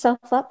set yourself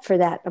up for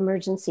that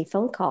emergency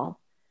phone call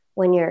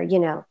when you're,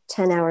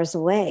 10 hours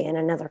away in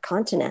another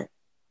continent.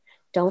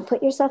 Don't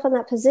put yourself in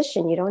that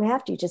position. You don't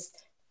have to.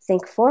 Just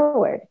think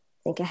forward,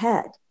 think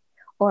ahead.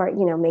 Or,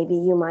 maybe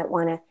you might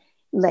want to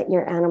let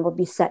your animal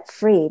be set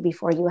free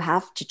before you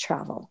have to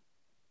travel.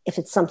 If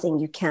it's something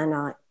you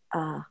cannot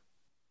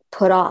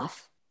put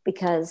off,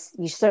 because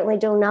you certainly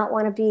do not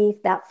want to be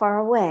that far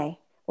away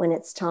when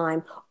it's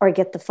time, or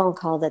get the phone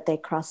call that they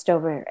crossed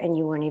over and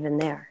you weren't even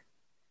there.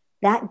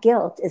 That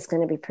guilt is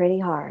going to be pretty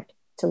hard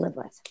to live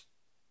with.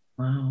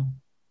 Wow.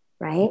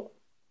 Right?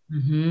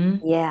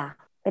 Mm-hmm. Yeah.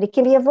 But it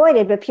can be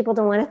avoided, but people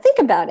don't want to think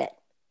about it.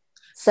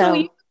 So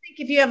you think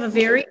if you have a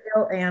very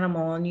ill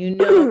animal and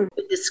to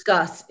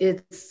discuss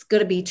it's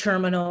going to be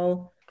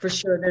terminal for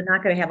sure, they're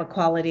not going to have a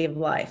quality of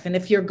life. And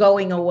if you're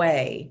going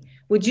away,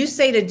 would you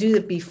say to do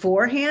it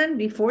beforehand,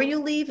 before you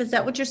leave? Is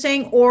that what you're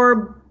saying?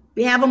 Or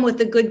have them with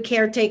a good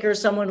caretaker,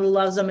 someone who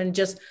loves them, and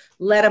just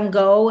let them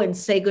go and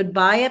say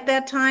goodbye at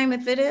that time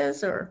if it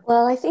is? Or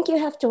well, I think you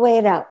have to weigh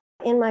it out.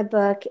 In my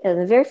book, in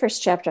the very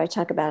first chapter, I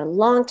talk about a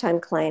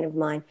longtime client of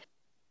mine,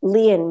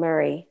 Lee and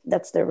Murray,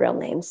 that's their real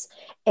names.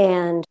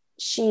 And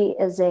she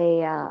is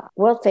a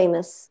world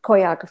famous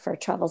choreographer,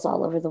 travels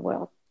all over the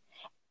world.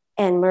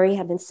 And Murray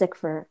had been sick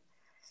for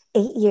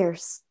 8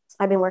 years.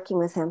 I've been working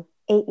with him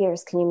 8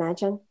 years. Can you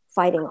imagine?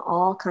 Fighting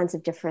all kinds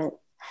of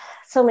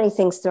so many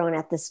things thrown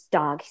at this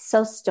dog. He's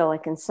so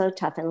stoic and so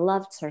tough and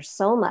loves her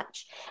so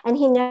much. And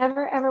he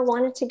never, ever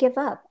wanted to give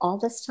up all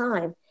this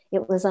time.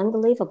 It was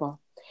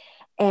unbelievable.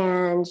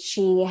 And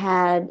she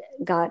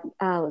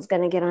was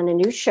going to get on a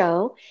new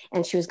show,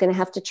 and she was going to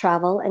have to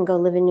travel and go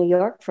live in New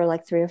York for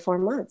like 3 or 4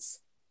 months.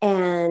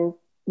 And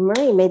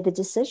Murray made the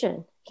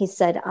decision. He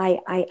said,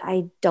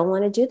 I don't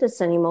want to do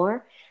this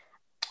anymore.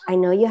 I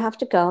know you have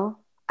to go.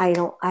 I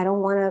don't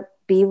want to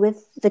be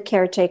with the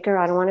caretaker.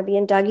 I don't want to be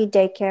in doggy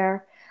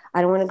daycare.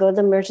 I don't want to go to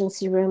the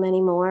emergency room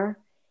anymore.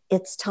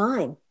 It's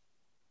time.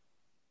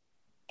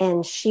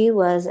 And she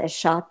was as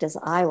shocked as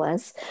I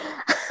was.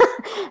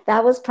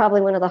 That was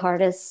probably one of the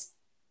hardest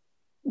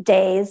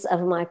days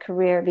of my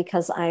career,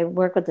 because I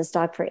worked with this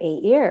dog for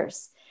 8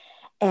 years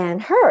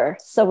and her.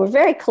 So we're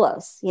very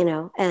close,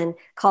 and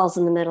calls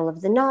in the middle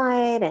of the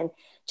night and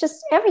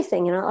just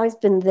everything. I've always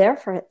been there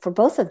for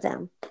both of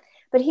them.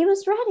 But he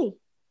was ready.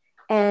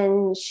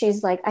 And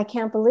she's like, I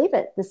can't believe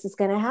it. This is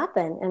going to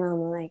happen. And I'm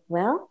like,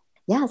 well,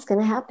 yeah, it's going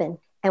to happen.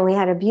 And we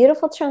had a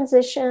beautiful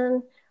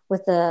transition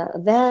with the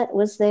vet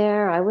was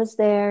there. I was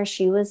there.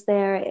 She was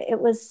there. It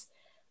was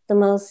the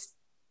most,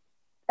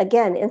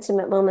 again,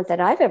 intimate moment that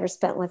I've ever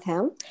spent with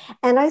him.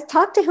 And I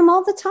talk to him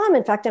all the time.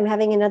 In fact, I'm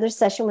having another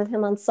session with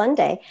him on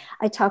Sunday.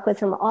 I talk with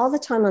him all the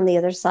time on the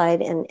other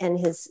side and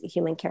his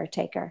human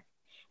caretaker.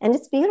 And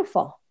it's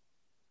beautiful.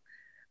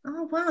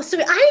 Oh, wow. So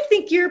I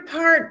think you're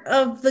part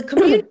of the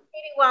communicating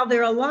while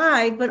they're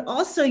alive, but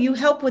also you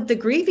help with the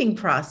grieving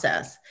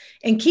process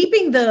and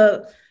keeping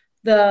the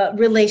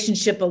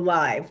relationship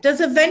alive.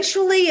 Does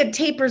eventually it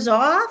tapers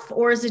off,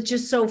 or is it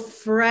just so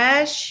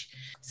fresh?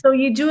 So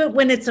you do it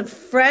when it's a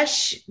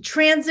fresh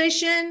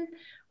transition,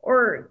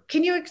 or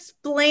can you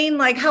explain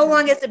how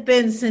long has it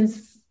been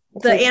since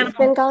the animal's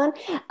been gone?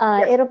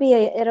 It'll be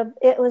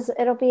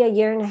a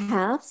year and a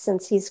half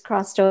since he's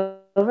crossed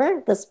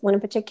over, this one in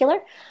particular.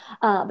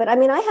 But I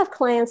mean, I have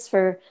clients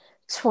for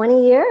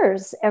 20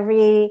 years.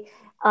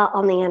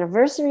 On the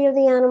anniversary of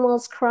the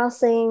animals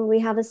crossing, we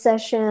have a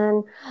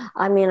session.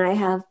 I mean, I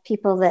have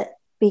people that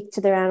speak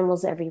to their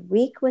animals every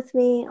week with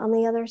me on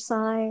the other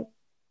side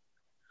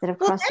that have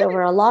crossed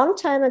over a long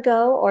time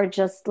ago or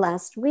just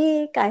last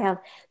week. I have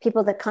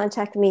people that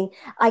contact me.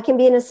 I can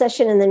be in a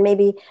session and then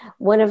maybe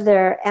one of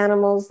their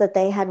animals that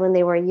they had when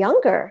they were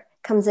younger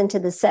comes into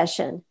the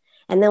session.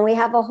 And then we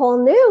have a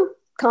whole new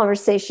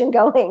conversation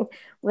going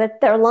with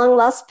their long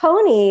lost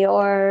pony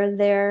or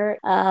their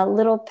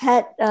little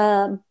pet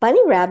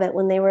bunny rabbit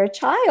when they were a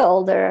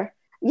child, or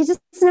you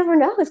just never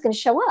know who's going to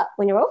show up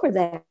when you're over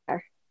there.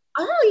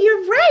 Oh,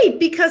 you're right.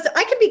 Because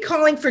I could be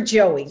calling for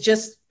Joey,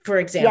 just for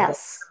example.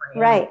 Yes,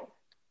 right.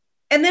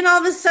 And then all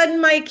of a sudden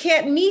my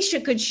cat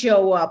Misha could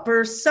show up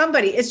or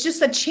somebody. It's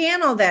just a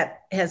channel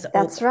that has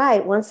That's opened.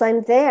 right. Once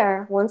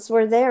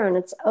we're there and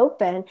it's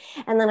open.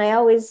 And then I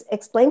always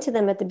explain to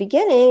them at the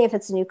beginning, if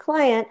it's a new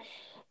client,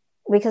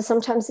 because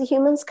sometimes the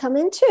humans come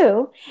in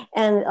too.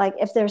 And like,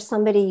 if there's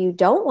somebody you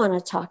don't want to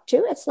talk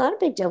to, it's not a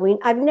big deal.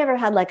 I've never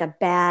had like a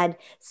bad,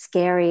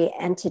 scary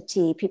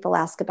entity. People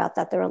ask about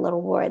that. They're a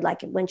little worried,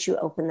 like once you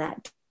open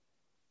that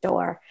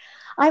door.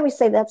 I always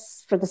say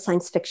that's for the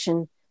science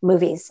fiction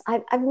movies.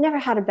 I've never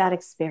had a bad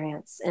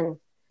experience, and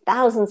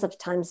thousands of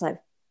times I've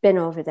been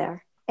over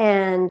there.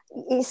 And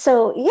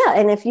so, yeah,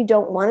 and if you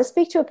don't want to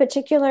speak to a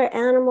particular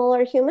animal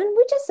or human,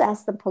 we just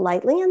ask them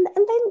politely, and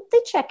they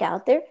check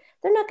out. They're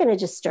not going to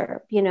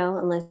disturb,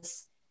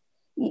 unless,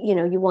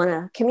 you want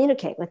to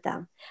communicate with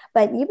them.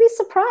 But you'd be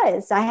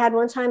surprised. I had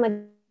one time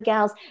a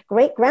gal's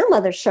great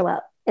grandmother show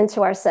up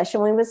into our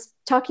session when we was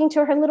talking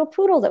to her little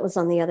poodle that was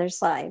on the other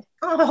side.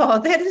 Oh,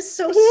 that is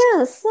so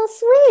Yeah, so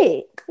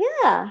sweet.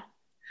 Yeah.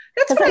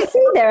 That's Because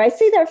what I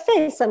see their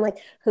face. I'm like,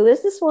 who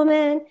is this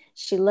woman?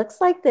 She looks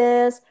like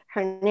this.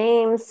 Her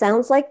name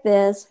sounds like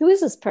this. Who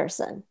is this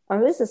person? Or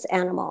who is this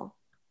animal?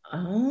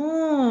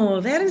 Oh,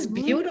 that is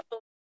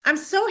beautiful. I'm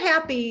so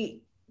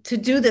happy to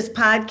do this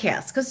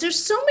podcast because there's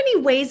so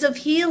many ways of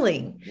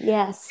healing.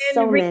 Yes, And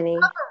so many.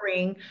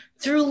 recovering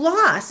through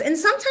loss. And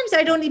sometimes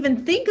I don't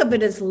even think of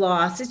it as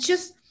loss. It's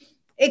just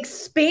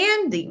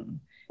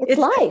expanding. It's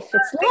life.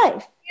 It's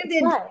life.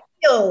 It's life.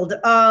 Field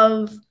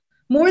of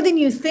more than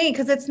you think,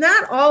 because it's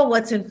not all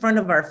what's in front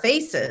of our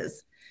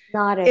faces.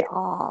 Not at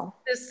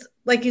all. This,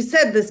 like you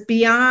said, this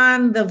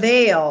beyond the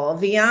veil,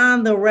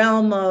 beyond the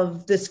realm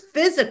of this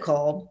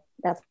physical.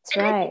 That's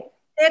right.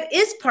 That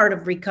is part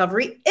of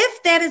recovery,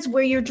 if that is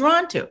where you're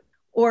drawn to.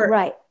 Or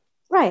right.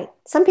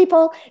 Some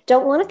people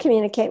don't want to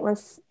communicate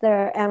once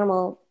their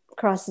animal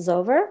crosses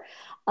over.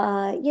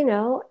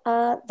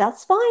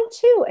 That's fine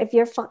too. If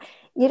you're fine,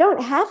 you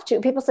don't have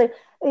to. People say,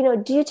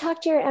 do you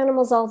talk to your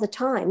animals all the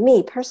time?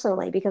 Me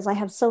personally, because I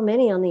have so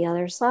many on the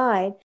other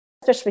side,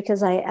 especially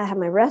because I have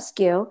my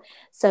rescue.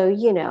 So,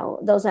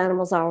 those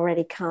animals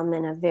already come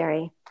in a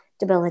very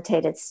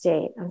debilitated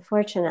state,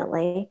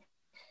 unfortunately.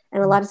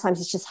 And a lot of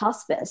times it's just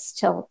hospice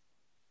till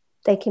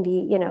they can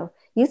be,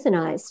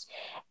 euthanized.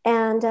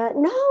 And no, I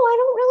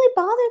don't really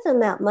bother them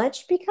that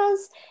much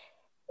because,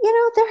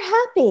 they're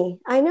happy.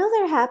 I know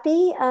they're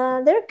happy.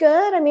 They're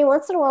good. I mean,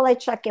 once in a while I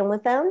check in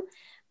with them,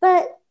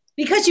 but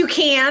because you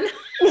can.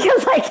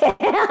 Because I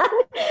can.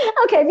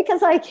 Okay,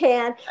 because I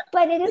can.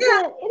 But it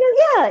isn't,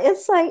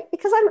 it's like,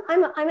 because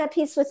I'm at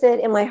peace with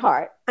it in my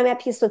heart. I'm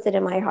at peace with it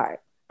in my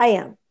heart. I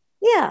am.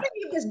 Yeah.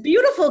 You have this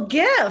beautiful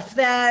gift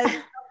that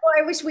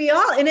I wish we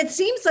all, and it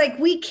seems like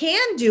we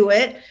can do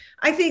it.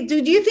 I think, do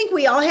you think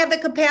we all have the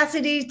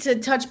capacity to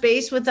touch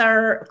base with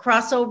our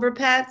crossover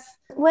pets?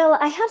 Well,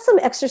 I have some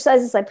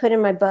exercises I put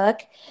in my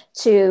book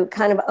to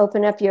kind of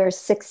open up your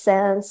sixth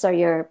sense or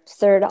your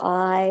third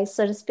eye,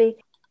 so to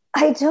speak.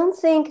 I don't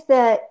think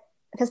that,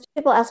 because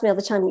people ask me all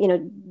the time,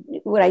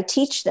 would I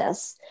teach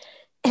this?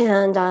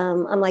 And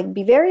I'm like,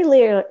 be very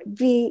leery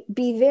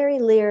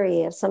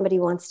if somebody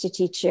wants to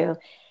teach you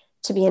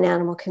to be an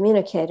animal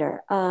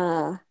communicator,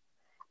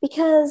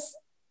 because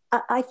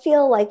I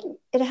feel like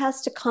it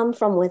has to come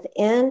from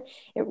within.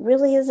 It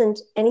really isn't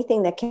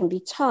anything that can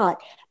be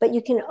taught, but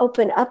you can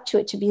open up to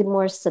it to be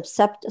more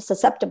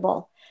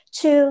susceptible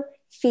to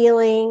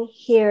feeling,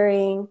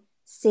 hearing,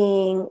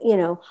 seeing,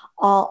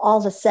 all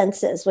the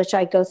senses, which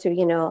I go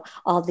through,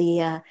 all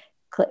the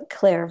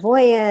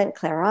clairvoyant,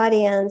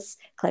 clairaudience,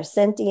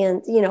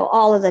 clairsentient,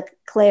 all of the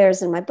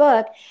clairs in my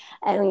book.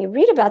 And when you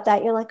read about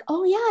that, you're like,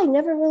 oh yeah, I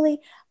never really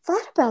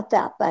thought about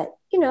that. But,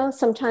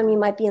 sometime you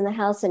might be in the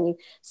house and you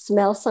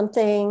smell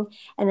something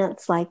and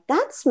it's like,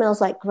 that smells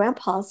like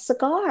Grandpa's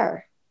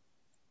cigar.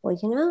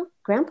 Well,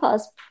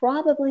 Grandpa's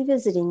probably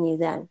visiting you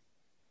then.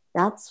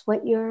 That's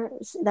what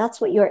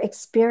you're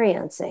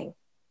experiencing.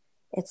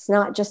 It's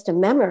not just a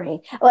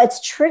memory. Well,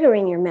 it's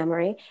triggering your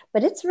memory,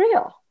 but it's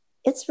real.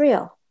 It's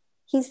real.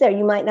 He's there.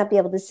 You might not be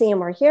able to see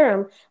him or hear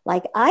him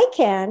like I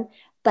can,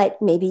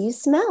 but maybe you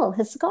smell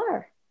his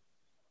cigar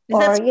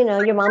or,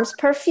 your mom's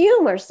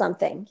perfume or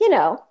something,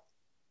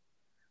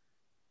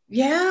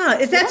 Yeah.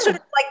 Is that sort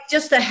of like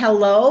just a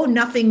hello,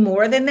 nothing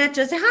more than that?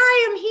 Just,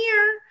 hi, I'm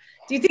here.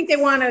 Do you think they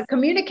want to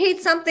communicate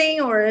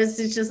something, or is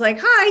it just like,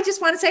 hi, I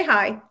just want to say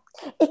hi?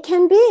 It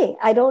can be.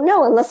 I don't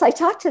know unless I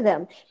talk to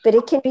them, but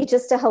it can be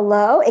just a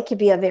hello. It could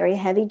be a very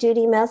heavy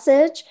duty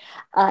message.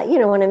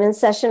 When I'm in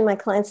session, my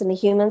clients and the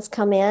humans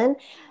come in.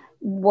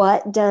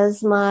 What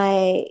does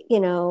my,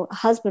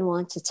 husband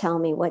want to tell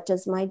me? What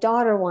does my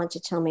daughter want to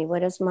tell me? What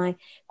does my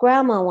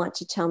grandma want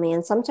to tell me?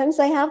 And sometimes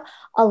they have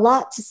a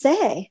lot to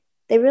say.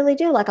 They really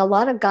do, like a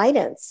lot of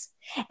guidance.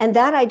 And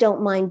that I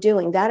don't mind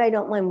doing. That I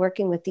don't mind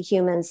working with the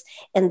humans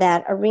in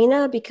that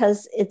arena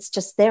because it's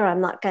just there.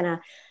 I'm not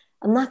gonna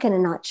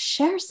not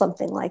share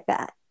something like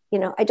that.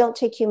 I don't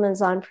take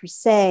humans on per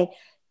se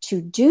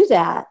to do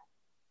that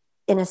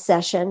in a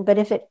session, but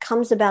if it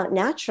comes about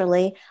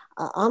naturally,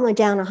 I'm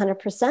down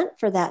 100%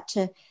 for that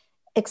to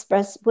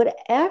express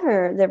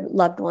whatever their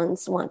loved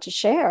ones want to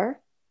share.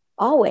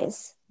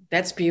 Always.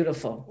 That's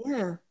beautiful.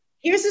 Yeah.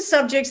 Here's a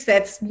subject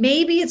that's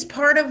maybe it's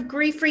part of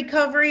grief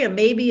recovery and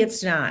maybe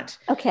it's not.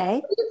 Okay.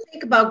 What do you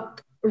think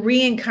about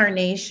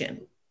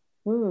reincarnation?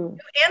 Do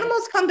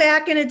animals come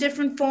back in a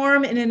different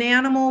form in an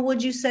animal,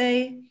 would you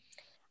say?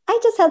 I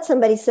just had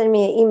somebody send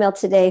me an email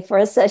today for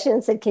a session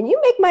and said, can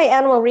you make my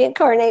animal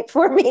reincarnate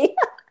for me?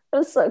 It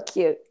was so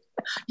cute.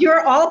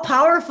 You're all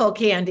powerful,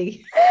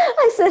 Candy.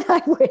 I said,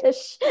 I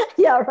wish.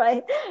 Yeah,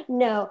 right.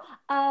 No.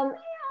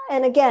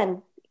 And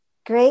again,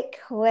 great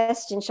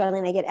question,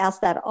 Charlene. I get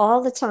asked that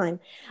all the time.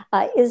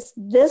 Is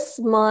this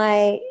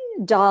my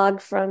dog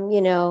from,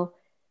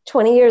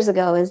 20 years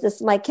ago? Is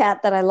this my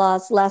cat that I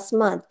lost last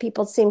month?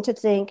 People seem to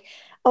think,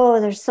 oh,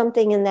 there's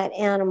something in that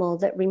animal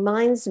that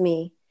reminds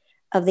me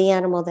of the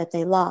animal that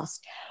they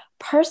lost.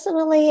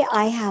 Personally,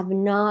 I have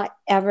not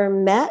ever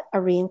met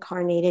a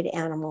reincarnated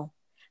animal.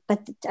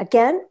 But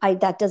again,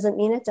 that doesn't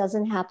mean it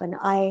doesn't happen.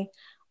 I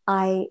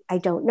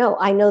don't know.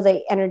 I know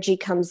the energy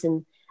comes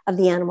in of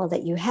the animal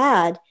that you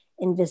had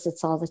and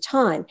visits all the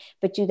time.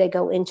 But do they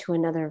go into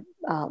another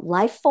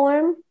life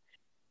form?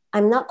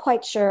 I'm not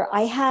quite sure.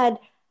 I had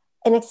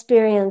an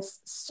experience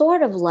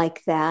sort of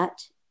like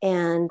that.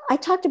 And I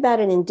talked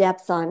about it in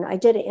depth I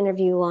did an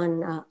interview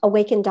on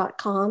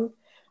awaken.com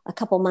a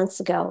couple months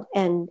ago.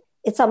 And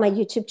it's on my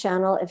YouTube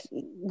channel if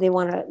they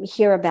want to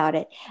hear about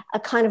it. A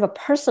kind of a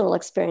personal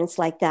experience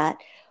like that,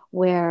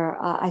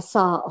 where I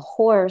saw a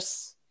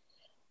horse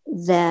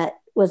that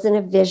was in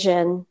a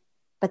vision.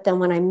 But then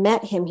when I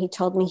met him, he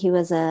told me he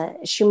was a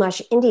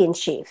Chumash Indian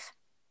chief.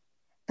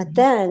 But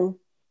then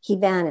he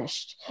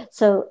vanished.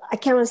 So I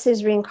can't really say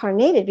he's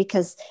reincarnated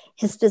because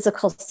his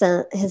physical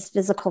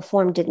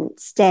form didn't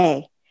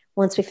stay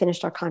once we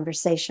finished our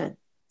conversation.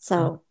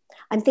 So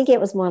I'm thinking it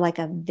was more like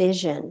a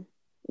vision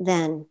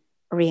than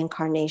a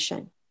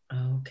reincarnation.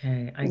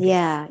 Okay.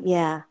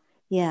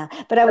 Yeah.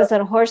 But I was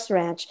at a horse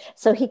ranch,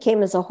 so he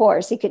came as a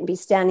horse. He couldn't be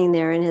standing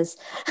there in his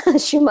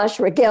Chumash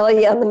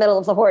regalia in the middle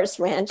of the horse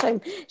ranch. I'm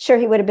sure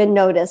he would have been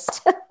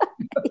noticed.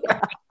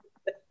 Yeah.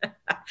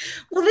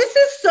 Well, this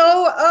is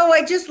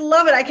I just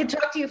love it. I could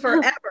talk to you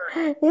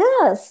forever.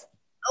 Yes.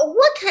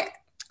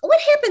 What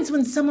happens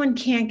when someone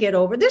can't get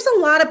over? There's a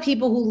lot of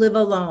people who live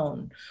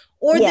alone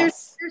or they're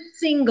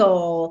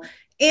single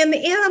and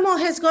the animal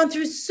has gone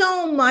through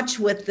so much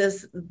with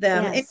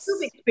them and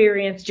you've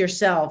experienced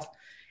yourself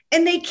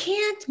and they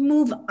can't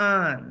move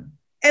on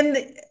and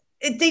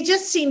they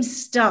just seem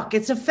stuck.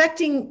 It's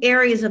affecting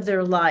areas of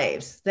their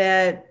lives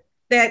that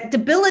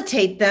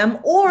debilitate them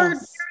or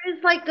there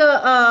is like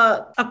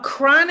a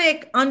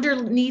chronic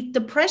underneath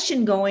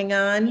depression going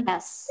on.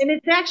 Yes. And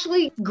it's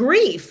actually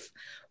grief.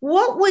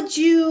 What would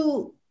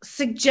you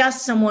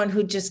suggest someone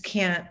who just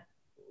can't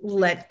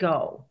let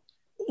go?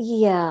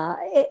 Yeah.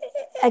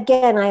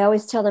 Again, I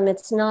always tell them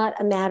it's not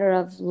a matter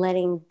of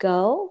letting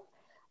go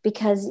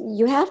because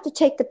you have to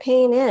take the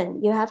pain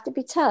in. You have to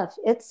be tough.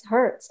 It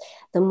hurts.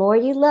 The more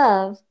you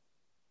love,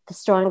 the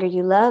stronger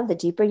you love, the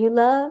deeper you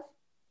love,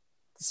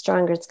 the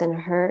stronger it's going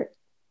to hurt,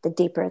 the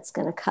deeper it's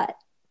going to cut.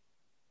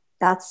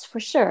 That's for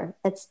sure.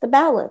 It's the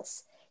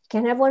balance. You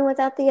can't have one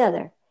without the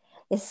other.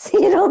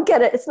 You don't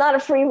get it. It's not a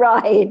free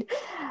ride.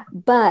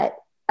 But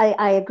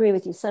I agree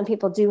with you. Some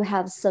people do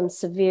have some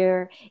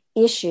severe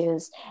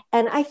issues.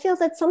 And I feel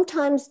that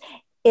sometimes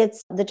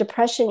it's the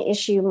depression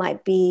issue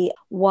might be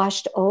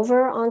washed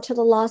over onto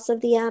the loss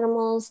of the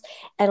animals.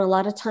 And a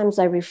lot of times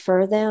I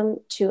refer them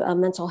to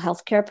mental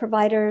health care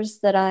providers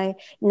that I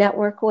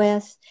network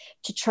with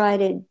to try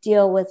to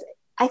deal with.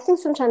 I think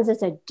sometimes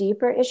it's a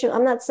deeper issue.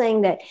 I'm not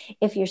saying that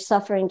if you're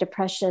suffering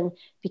depression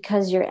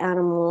because your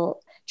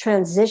animal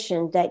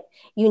transitioned that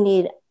you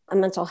need a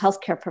mental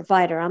health care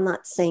provider. I'm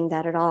not saying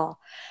that at all.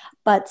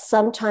 But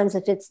sometimes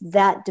if it's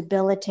that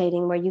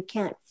debilitating where you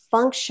can't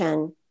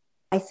function,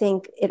 I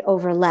think it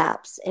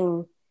overlaps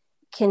and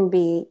can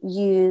be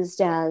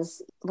used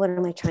as, what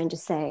am I trying to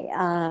say?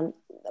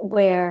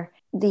 Where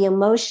the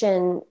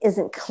emotion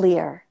isn't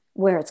clear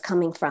where it's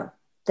coming from,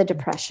 the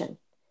depression.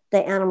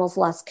 The animal's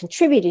loss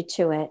contributed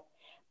to it,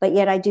 but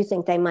yet I do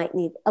think they might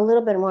need a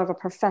little bit more of a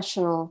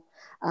professional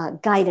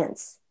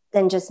guidance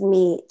than just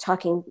me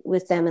talking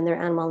with them and their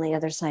animal on the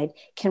other side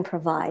can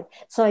provide.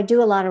 So I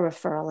do a lot of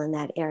referral in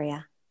that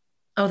area.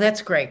 Oh,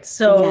 that's great.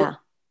 So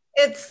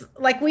it's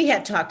like we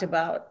had talked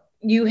about.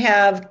 You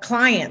have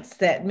clients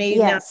that may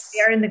not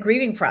are in the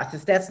grieving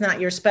process. That's not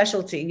your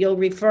specialty. You'll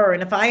refer.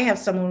 And if I have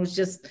someone who's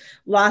just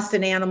lost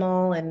an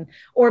animal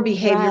or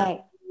behavior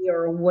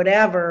or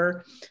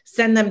whatever,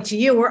 send them to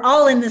you. We're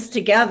all in this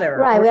together.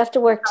 Right. We have to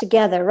work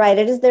together. Right.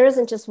 There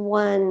isn't just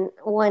one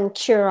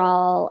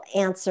cure-all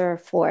answer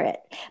for it.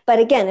 But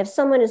again, if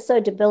someone is so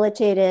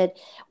debilitated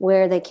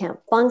where they can't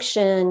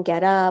function,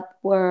 get up,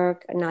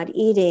 work, not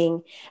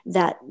eating,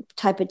 that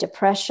type of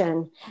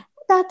depression,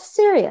 that's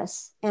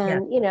serious.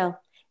 And,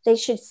 they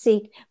should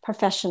seek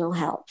professional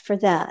help for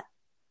that.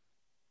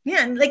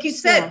 Yeah. And like you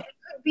said, it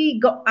could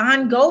be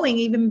ongoing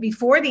even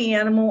before the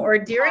animal or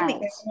during the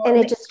animal. And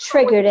it just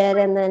triggered it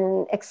and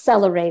then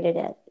accelerated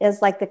it.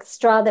 It's like the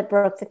straw that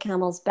broke the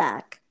camel's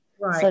back,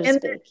 so to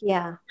speak.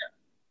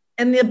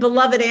 And the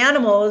beloved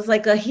animal is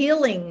like a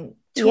healing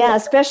tool. Yeah,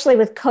 especially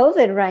with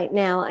COVID right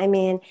now. I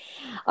mean,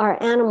 our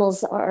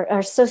animals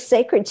are so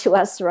sacred to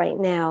us right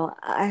now.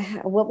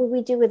 What would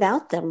we do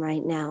without them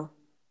right now?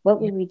 What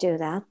would we do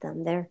without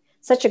them? They're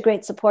such a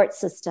great support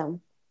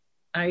system.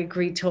 I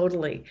agree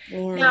totally.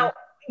 Yeah. Now,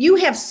 you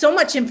have so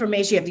much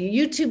information. You have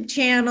your YouTube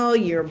channel,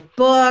 your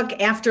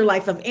book,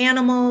 Afterlife of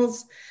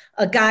Animals,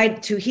 a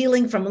guide to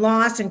healing from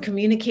loss and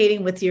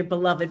communicating with your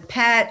beloved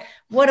pet.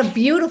 What a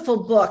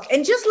beautiful book.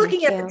 And just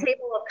looking at the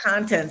table of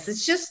contents,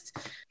 it's just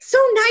so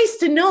nice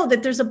to know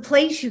that there's a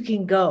place you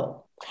can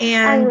go.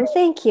 And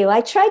thank you. I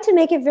tried to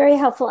make it very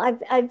helpful.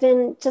 I've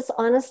been just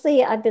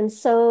honestly,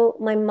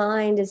 my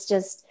mind is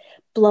just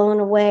blown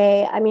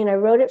away. I mean, I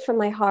wrote it from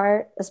my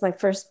heart as my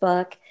first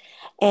book.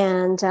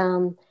 And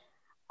the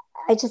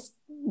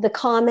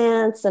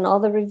comments and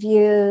all the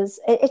reviews,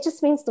 it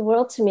just means the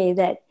world to me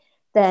that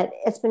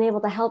it's been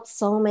able to help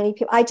so many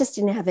people. I just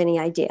didn't have any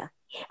idea.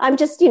 I'm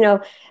just,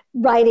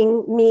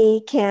 writing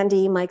me,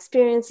 Candy, my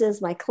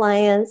experiences, my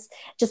clients,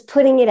 just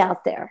putting it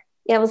out there.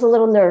 Yeah, I was a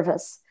little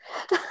nervous.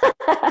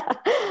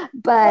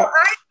 But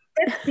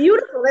it's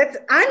beautiful.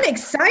 I'm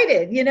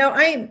excited.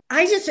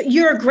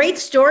 You're a great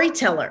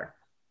storyteller.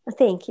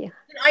 Thank you.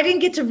 I didn't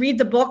get to read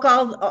the book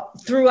all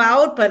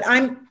throughout, but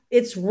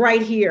it's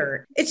right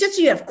here. It's just,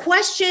 you have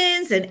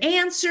questions and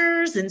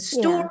answers and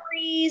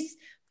stories.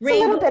 It's a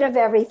little bit of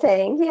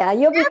everything. Yeah.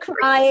 You'll be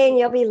crying.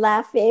 You'll be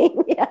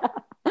laughing. Yeah.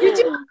 You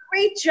do a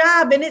great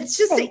job. And it's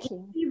just an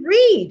easy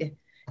read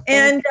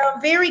and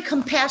very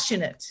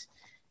compassionate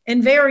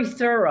and very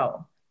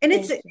thorough. And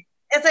it's,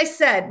 as I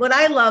said, what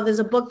I love is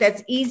a book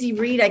that's easy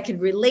read. I can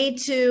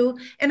relate to,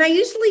 and I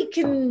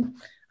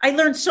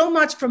learned so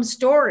much from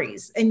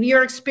stories and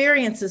your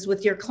experiences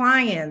with your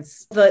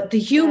clients, the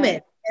human.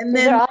 Right. And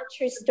then they're all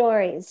true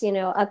stories,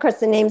 of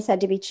course the names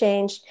had to be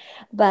changed,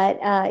 but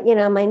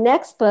my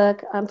next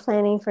book I'm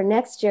planning for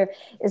next year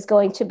is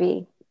going to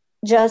be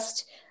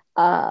just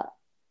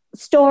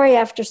story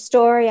after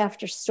story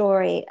after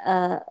story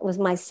with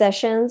my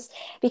sessions,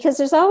 because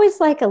there's always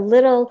like a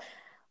little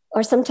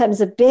or sometimes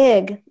a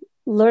big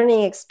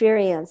learning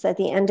experience at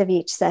the end of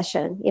each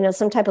session,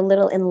 some type of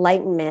little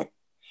enlightenment.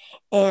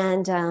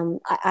 And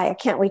I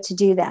can't wait to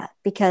do that,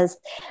 because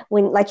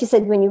like you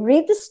said, when you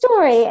read the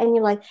story and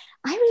you're like,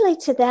 I relate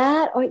to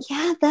that, or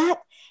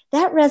that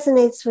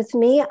resonates with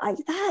me.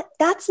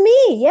 That's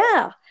me.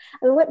 Yeah.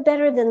 I mean, what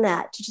better than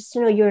that to just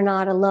know you're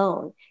not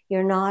alone.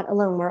 You're not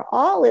alone. We're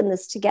all in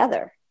this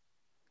together.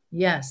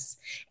 Yes.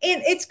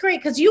 And it's great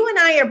because you and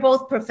I are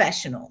both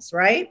professionals,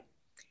 right?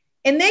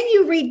 And then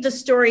you read the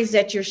stories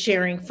that you're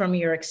sharing from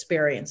your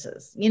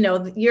experiences,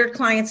 your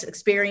clients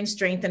experience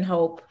strength and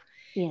hope.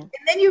 Yeah.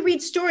 And then you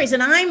read stories,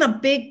 and I'm a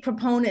big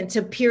proponent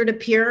to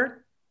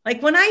peer-to-peer.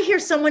 Like when I hear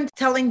someone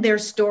telling their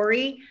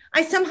story,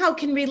 I somehow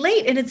can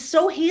relate, and it's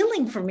so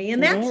healing for me.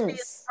 And that's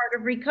part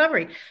of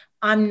recovery.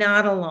 I'm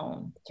not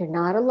alone. You're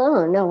not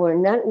alone. No,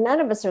 none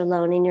of us are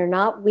alone, and you're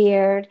not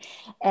weird.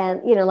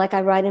 And, like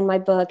I write in my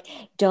book,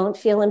 don't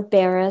feel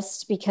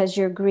embarrassed because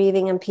you're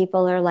grieving and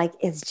people are like,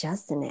 it's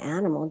just an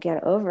animal,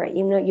 get over it.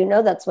 You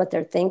know, that's what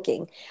they're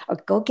thinking. Or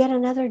go get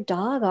another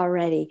dog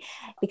already,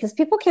 because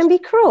people can be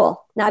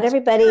cruel. Not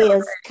everybody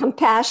is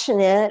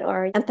compassionate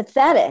or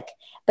empathetic,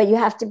 but you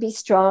have to be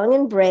strong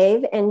and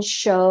brave and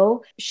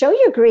show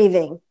your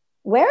grieving.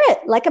 Wear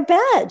it like a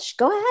badge.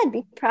 Go ahead.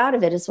 Be proud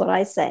of it is what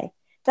I say.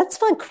 That's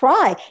fun.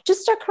 Cry.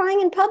 Just start crying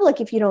in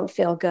public if you don't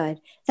feel good.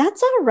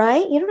 That's all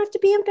right. You don't have to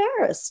be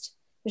embarrassed.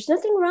 There's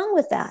nothing wrong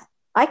with that.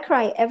 I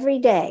cry every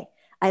day.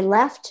 I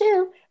laugh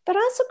too, but I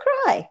also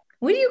cry.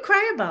 What do you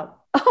cry about?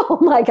 Oh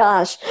my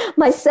gosh,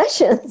 my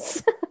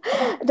sessions.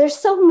 They're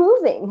so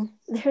moving.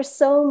 They're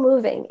so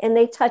moving, and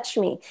they touch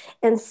me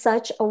in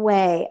such a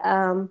way.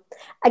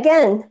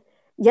 Again,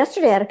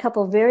 yesterday I had a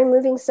couple of very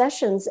moving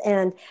sessions,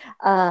 and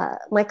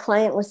my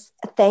client was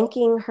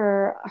thanking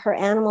her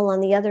animal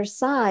on the other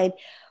side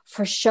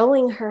for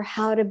showing her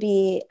how to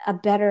be a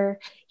better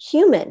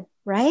human,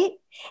 right?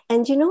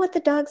 And you know what the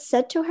dog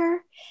said to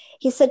her?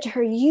 He said to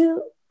her,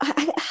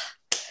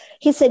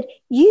 he said,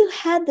 you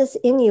had this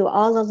in you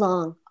all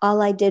along.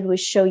 All I did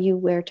was show you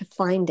where to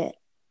find it.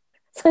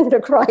 So I'm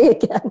going to cry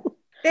again.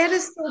 That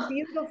is so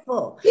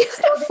beautiful.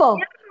 Beautiful.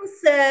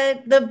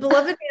 The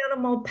beloved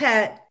animal,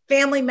 pet,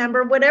 family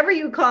member, whatever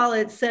you call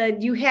it,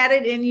 said you had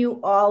it in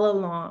you all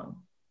along.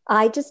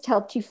 I just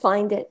helped you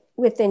find it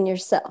within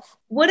yourself.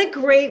 What a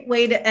great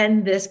way to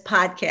end this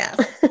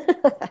podcast.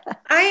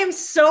 I am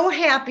so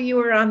happy you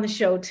were on the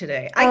show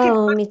today. I could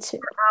talk me too.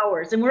 for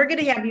hours, and we're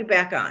going to have you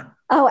back on.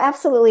 Oh,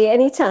 absolutely.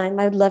 Anytime.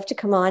 I'd love to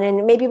come on,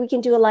 and maybe we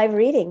can do a live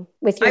reading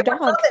with your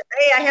dog. Love it.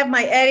 Hey, I have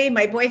my Eddie,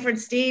 my boyfriend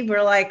Steve.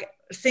 We're like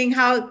seeing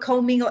how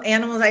commingle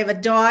animals. I have a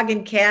dog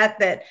and cat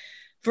that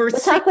We'll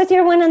talk with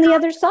your one on the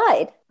other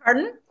side.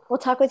 Pardon? We'll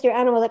talk with your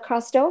animal that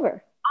crossed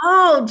over.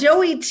 Oh,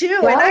 Joey too.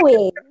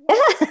 Joey.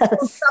 Yes.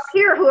 Up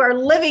here who are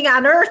living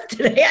on Earth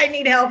today, I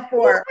need help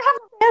for.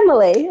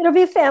 Family. It'll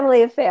be a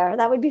family affair.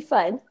 That would be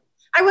fun.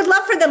 I would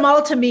love for them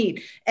all to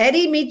meet.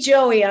 Eddie, meet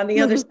Joey on the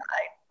other side.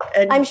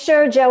 And I'm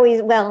sure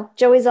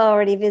Joey's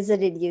already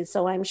visited you,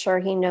 so I'm sure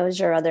he knows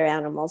your other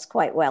animals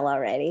quite well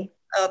already.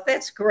 Oh,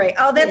 that's great.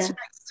 Oh, that's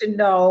nice to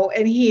know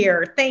and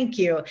hear. Thank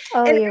you.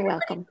 Oh, and you're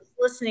welcome.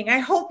 Listening. I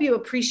hope you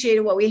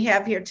appreciated what we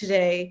have here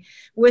today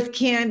with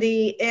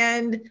Candy,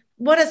 and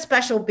what a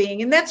special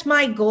being. And that's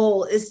my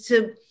goal, is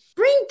to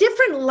bring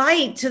different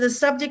light to the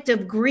subject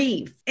of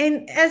grief.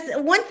 And as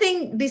one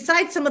thing,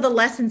 besides some of the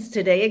lessons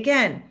today,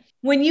 again,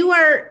 when you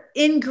are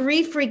in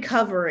grief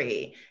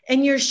recovery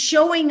and you're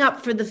showing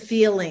up for the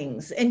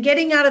feelings and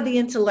getting out of the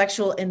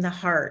intellectual in the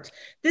heart,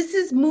 this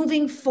is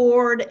moving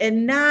forward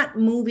and not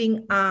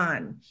moving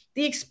on.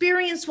 The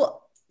experience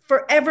will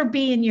forever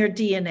be in your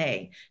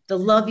DNA, the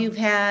love you've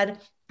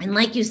had. And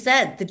like you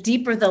said, the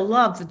deeper the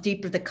love, the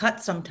deeper the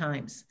cut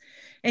sometimes.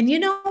 And you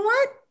know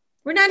what?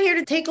 We're not here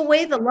to take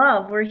away the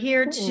love. We're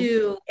here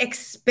to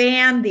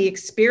expand the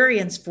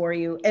experience for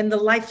you and the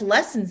life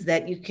lessons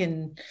that you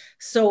can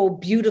so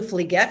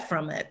beautifully get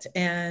from it.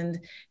 And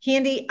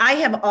Candy, I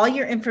have all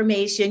your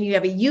information. You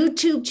have a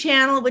YouTube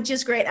channel, which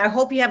is great. I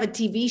hope you have a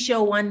TV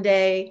show one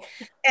day,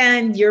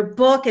 and your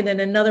book, and then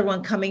another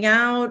one coming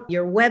out,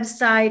 your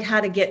website, how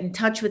to get in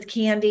touch with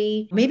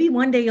Candy. Maybe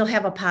one day you'll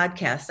have a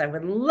podcast. I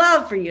would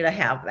love for you to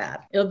have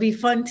that. It'll be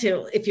fun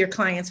to, if your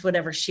clients would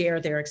ever share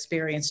their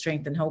experience,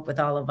 strength, and hope with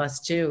all of us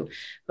too.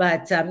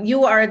 But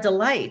you are a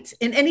delight.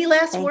 And any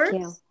last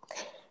words?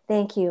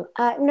 Thank you.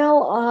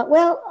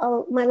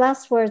 My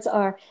last words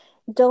are,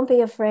 don't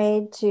be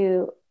afraid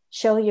to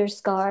show your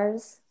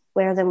scars,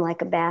 wear them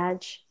like a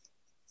badge,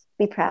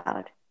 be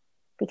proud,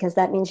 because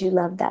that means you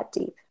love that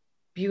deep.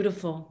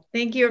 Beautiful.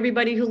 Thank you,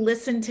 everybody who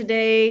listened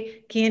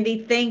today.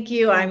 Candy, thank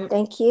you.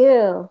 Thank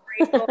you.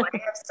 Grateful. I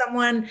have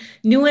someone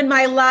new in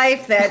my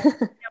life that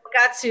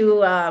got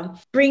to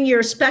bring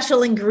your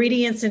special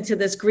ingredients into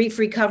this Grief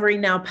Recovery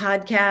Now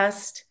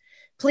podcast.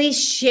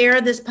 Please share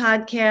this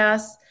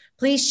podcast.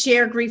 Please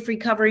share Grief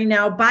Recovery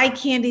Now. Buy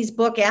Candy's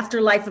book,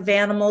 Afterlife of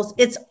Animals.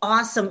 It's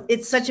awesome.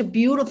 It's such a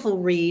beautiful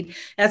read.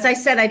 As I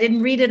said, I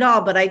didn't read it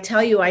all, but I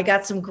tell you, I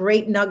got some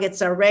great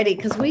nuggets already,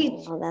 because we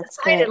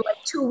decided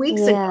like 2 weeks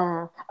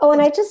ago. Oh,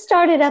 and I just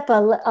started up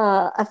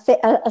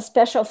a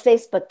special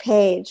Facebook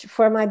page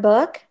for my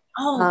book.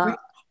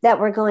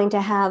 That we're going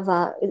to have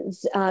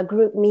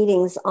group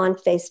meetings on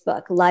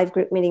Facebook, live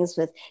group meetings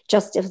with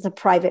a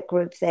private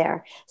group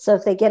there. So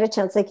if they get a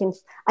chance,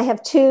 I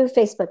have 2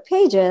 Facebook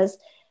pages,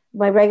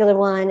 my regular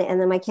one,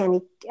 and then my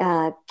Candy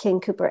King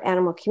Cooper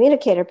Animal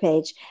Communicator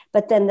page,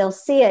 but then they'll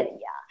see it.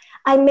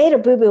 I made a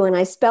boo-boo and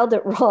I spelled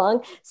it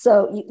wrong.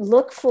 So you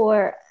look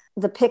for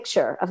the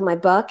picture of my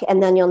book,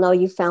 and then you'll know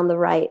you found the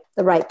right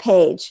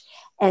page.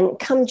 And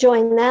come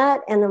join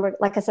that. And then,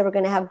 like I said, we're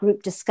going to have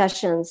group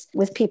discussions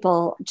with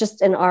people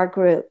just in our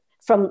group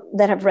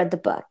that have read the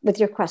book with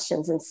your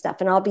questions and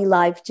stuff. And I'll be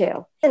live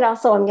too. And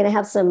also I'm going to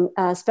have some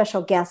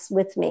special guests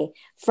with me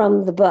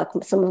from the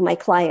book. Some of my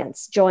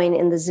clients join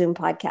in the Zoom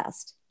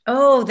podcast.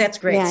 Oh, that's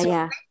great.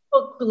 Yeah.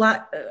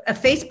 A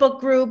Facebook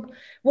group.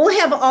 We'll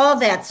have all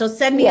that. So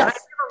send me, I have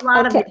a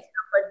lot of it,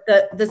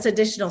 but this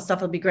additional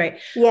stuff will be great.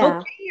 Yeah.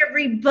 Okay,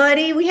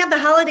 everybody. We have the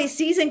holiday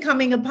season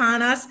coming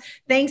upon us.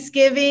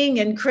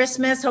 Thanksgiving and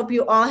Christmas. Hope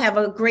you all have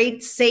a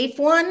great, safe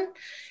one.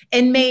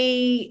 And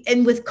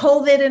with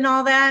COVID and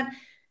all that,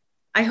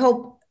 I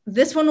hope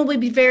this one will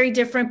be very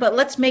different, but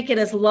let's make it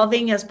as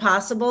loving as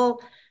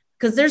possible,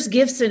 because there's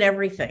gifts in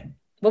everything.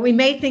 What we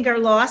may think are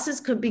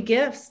losses could be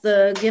gifts,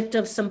 the gift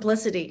of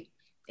simplicity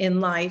in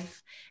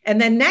life.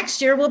 And then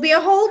next year will be a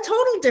whole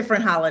total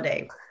different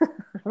holiday.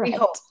 Right. We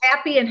hope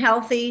happy and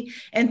healthy.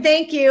 And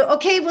thank you.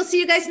 Okay, we'll see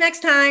you guys next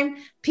time.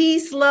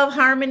 Peace, love,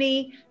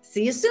 harmony.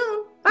 See you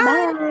soon.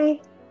 Bye. Bye.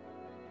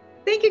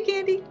 Thank you,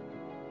 Candy.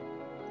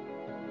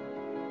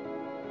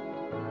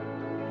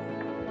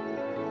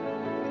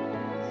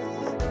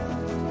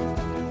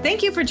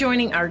 Thank you for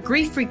joining our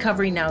Grief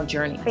Recovery Now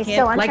journey.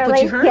 Like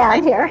what you heard? Yeah,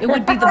 I'm here. It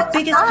would be the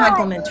biggest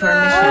compliment to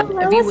our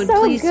mission if you would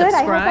please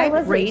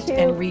subscribe, rate,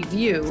 and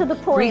review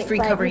Grief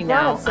Recovery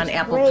Now on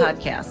Apple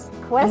Podcasts.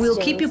 And we'll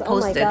keep you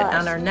posted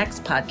on our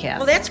next podcast.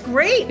 Well, that's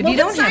great. If you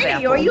don't have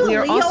Apple, we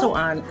are also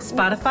on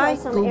Spotify,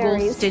 Google,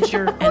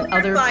 Stitcher, and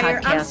other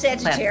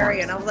podcast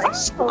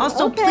platforms.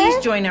 Also,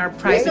 please join our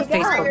private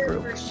Facebook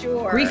group,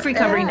 Grief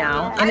Recovery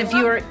Now. And if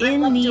you are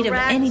in need of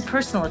any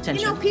personal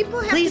attention,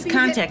 please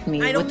contact me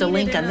with the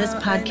link on this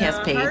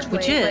podcast page,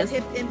 which is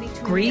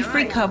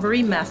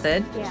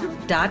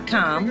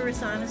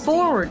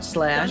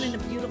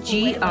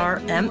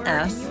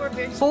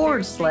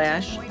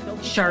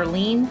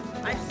griefrecoverymethod.com/GRMS/Charlene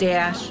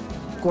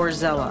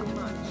Gorzella.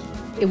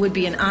 It would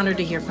be an honor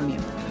to hear from you.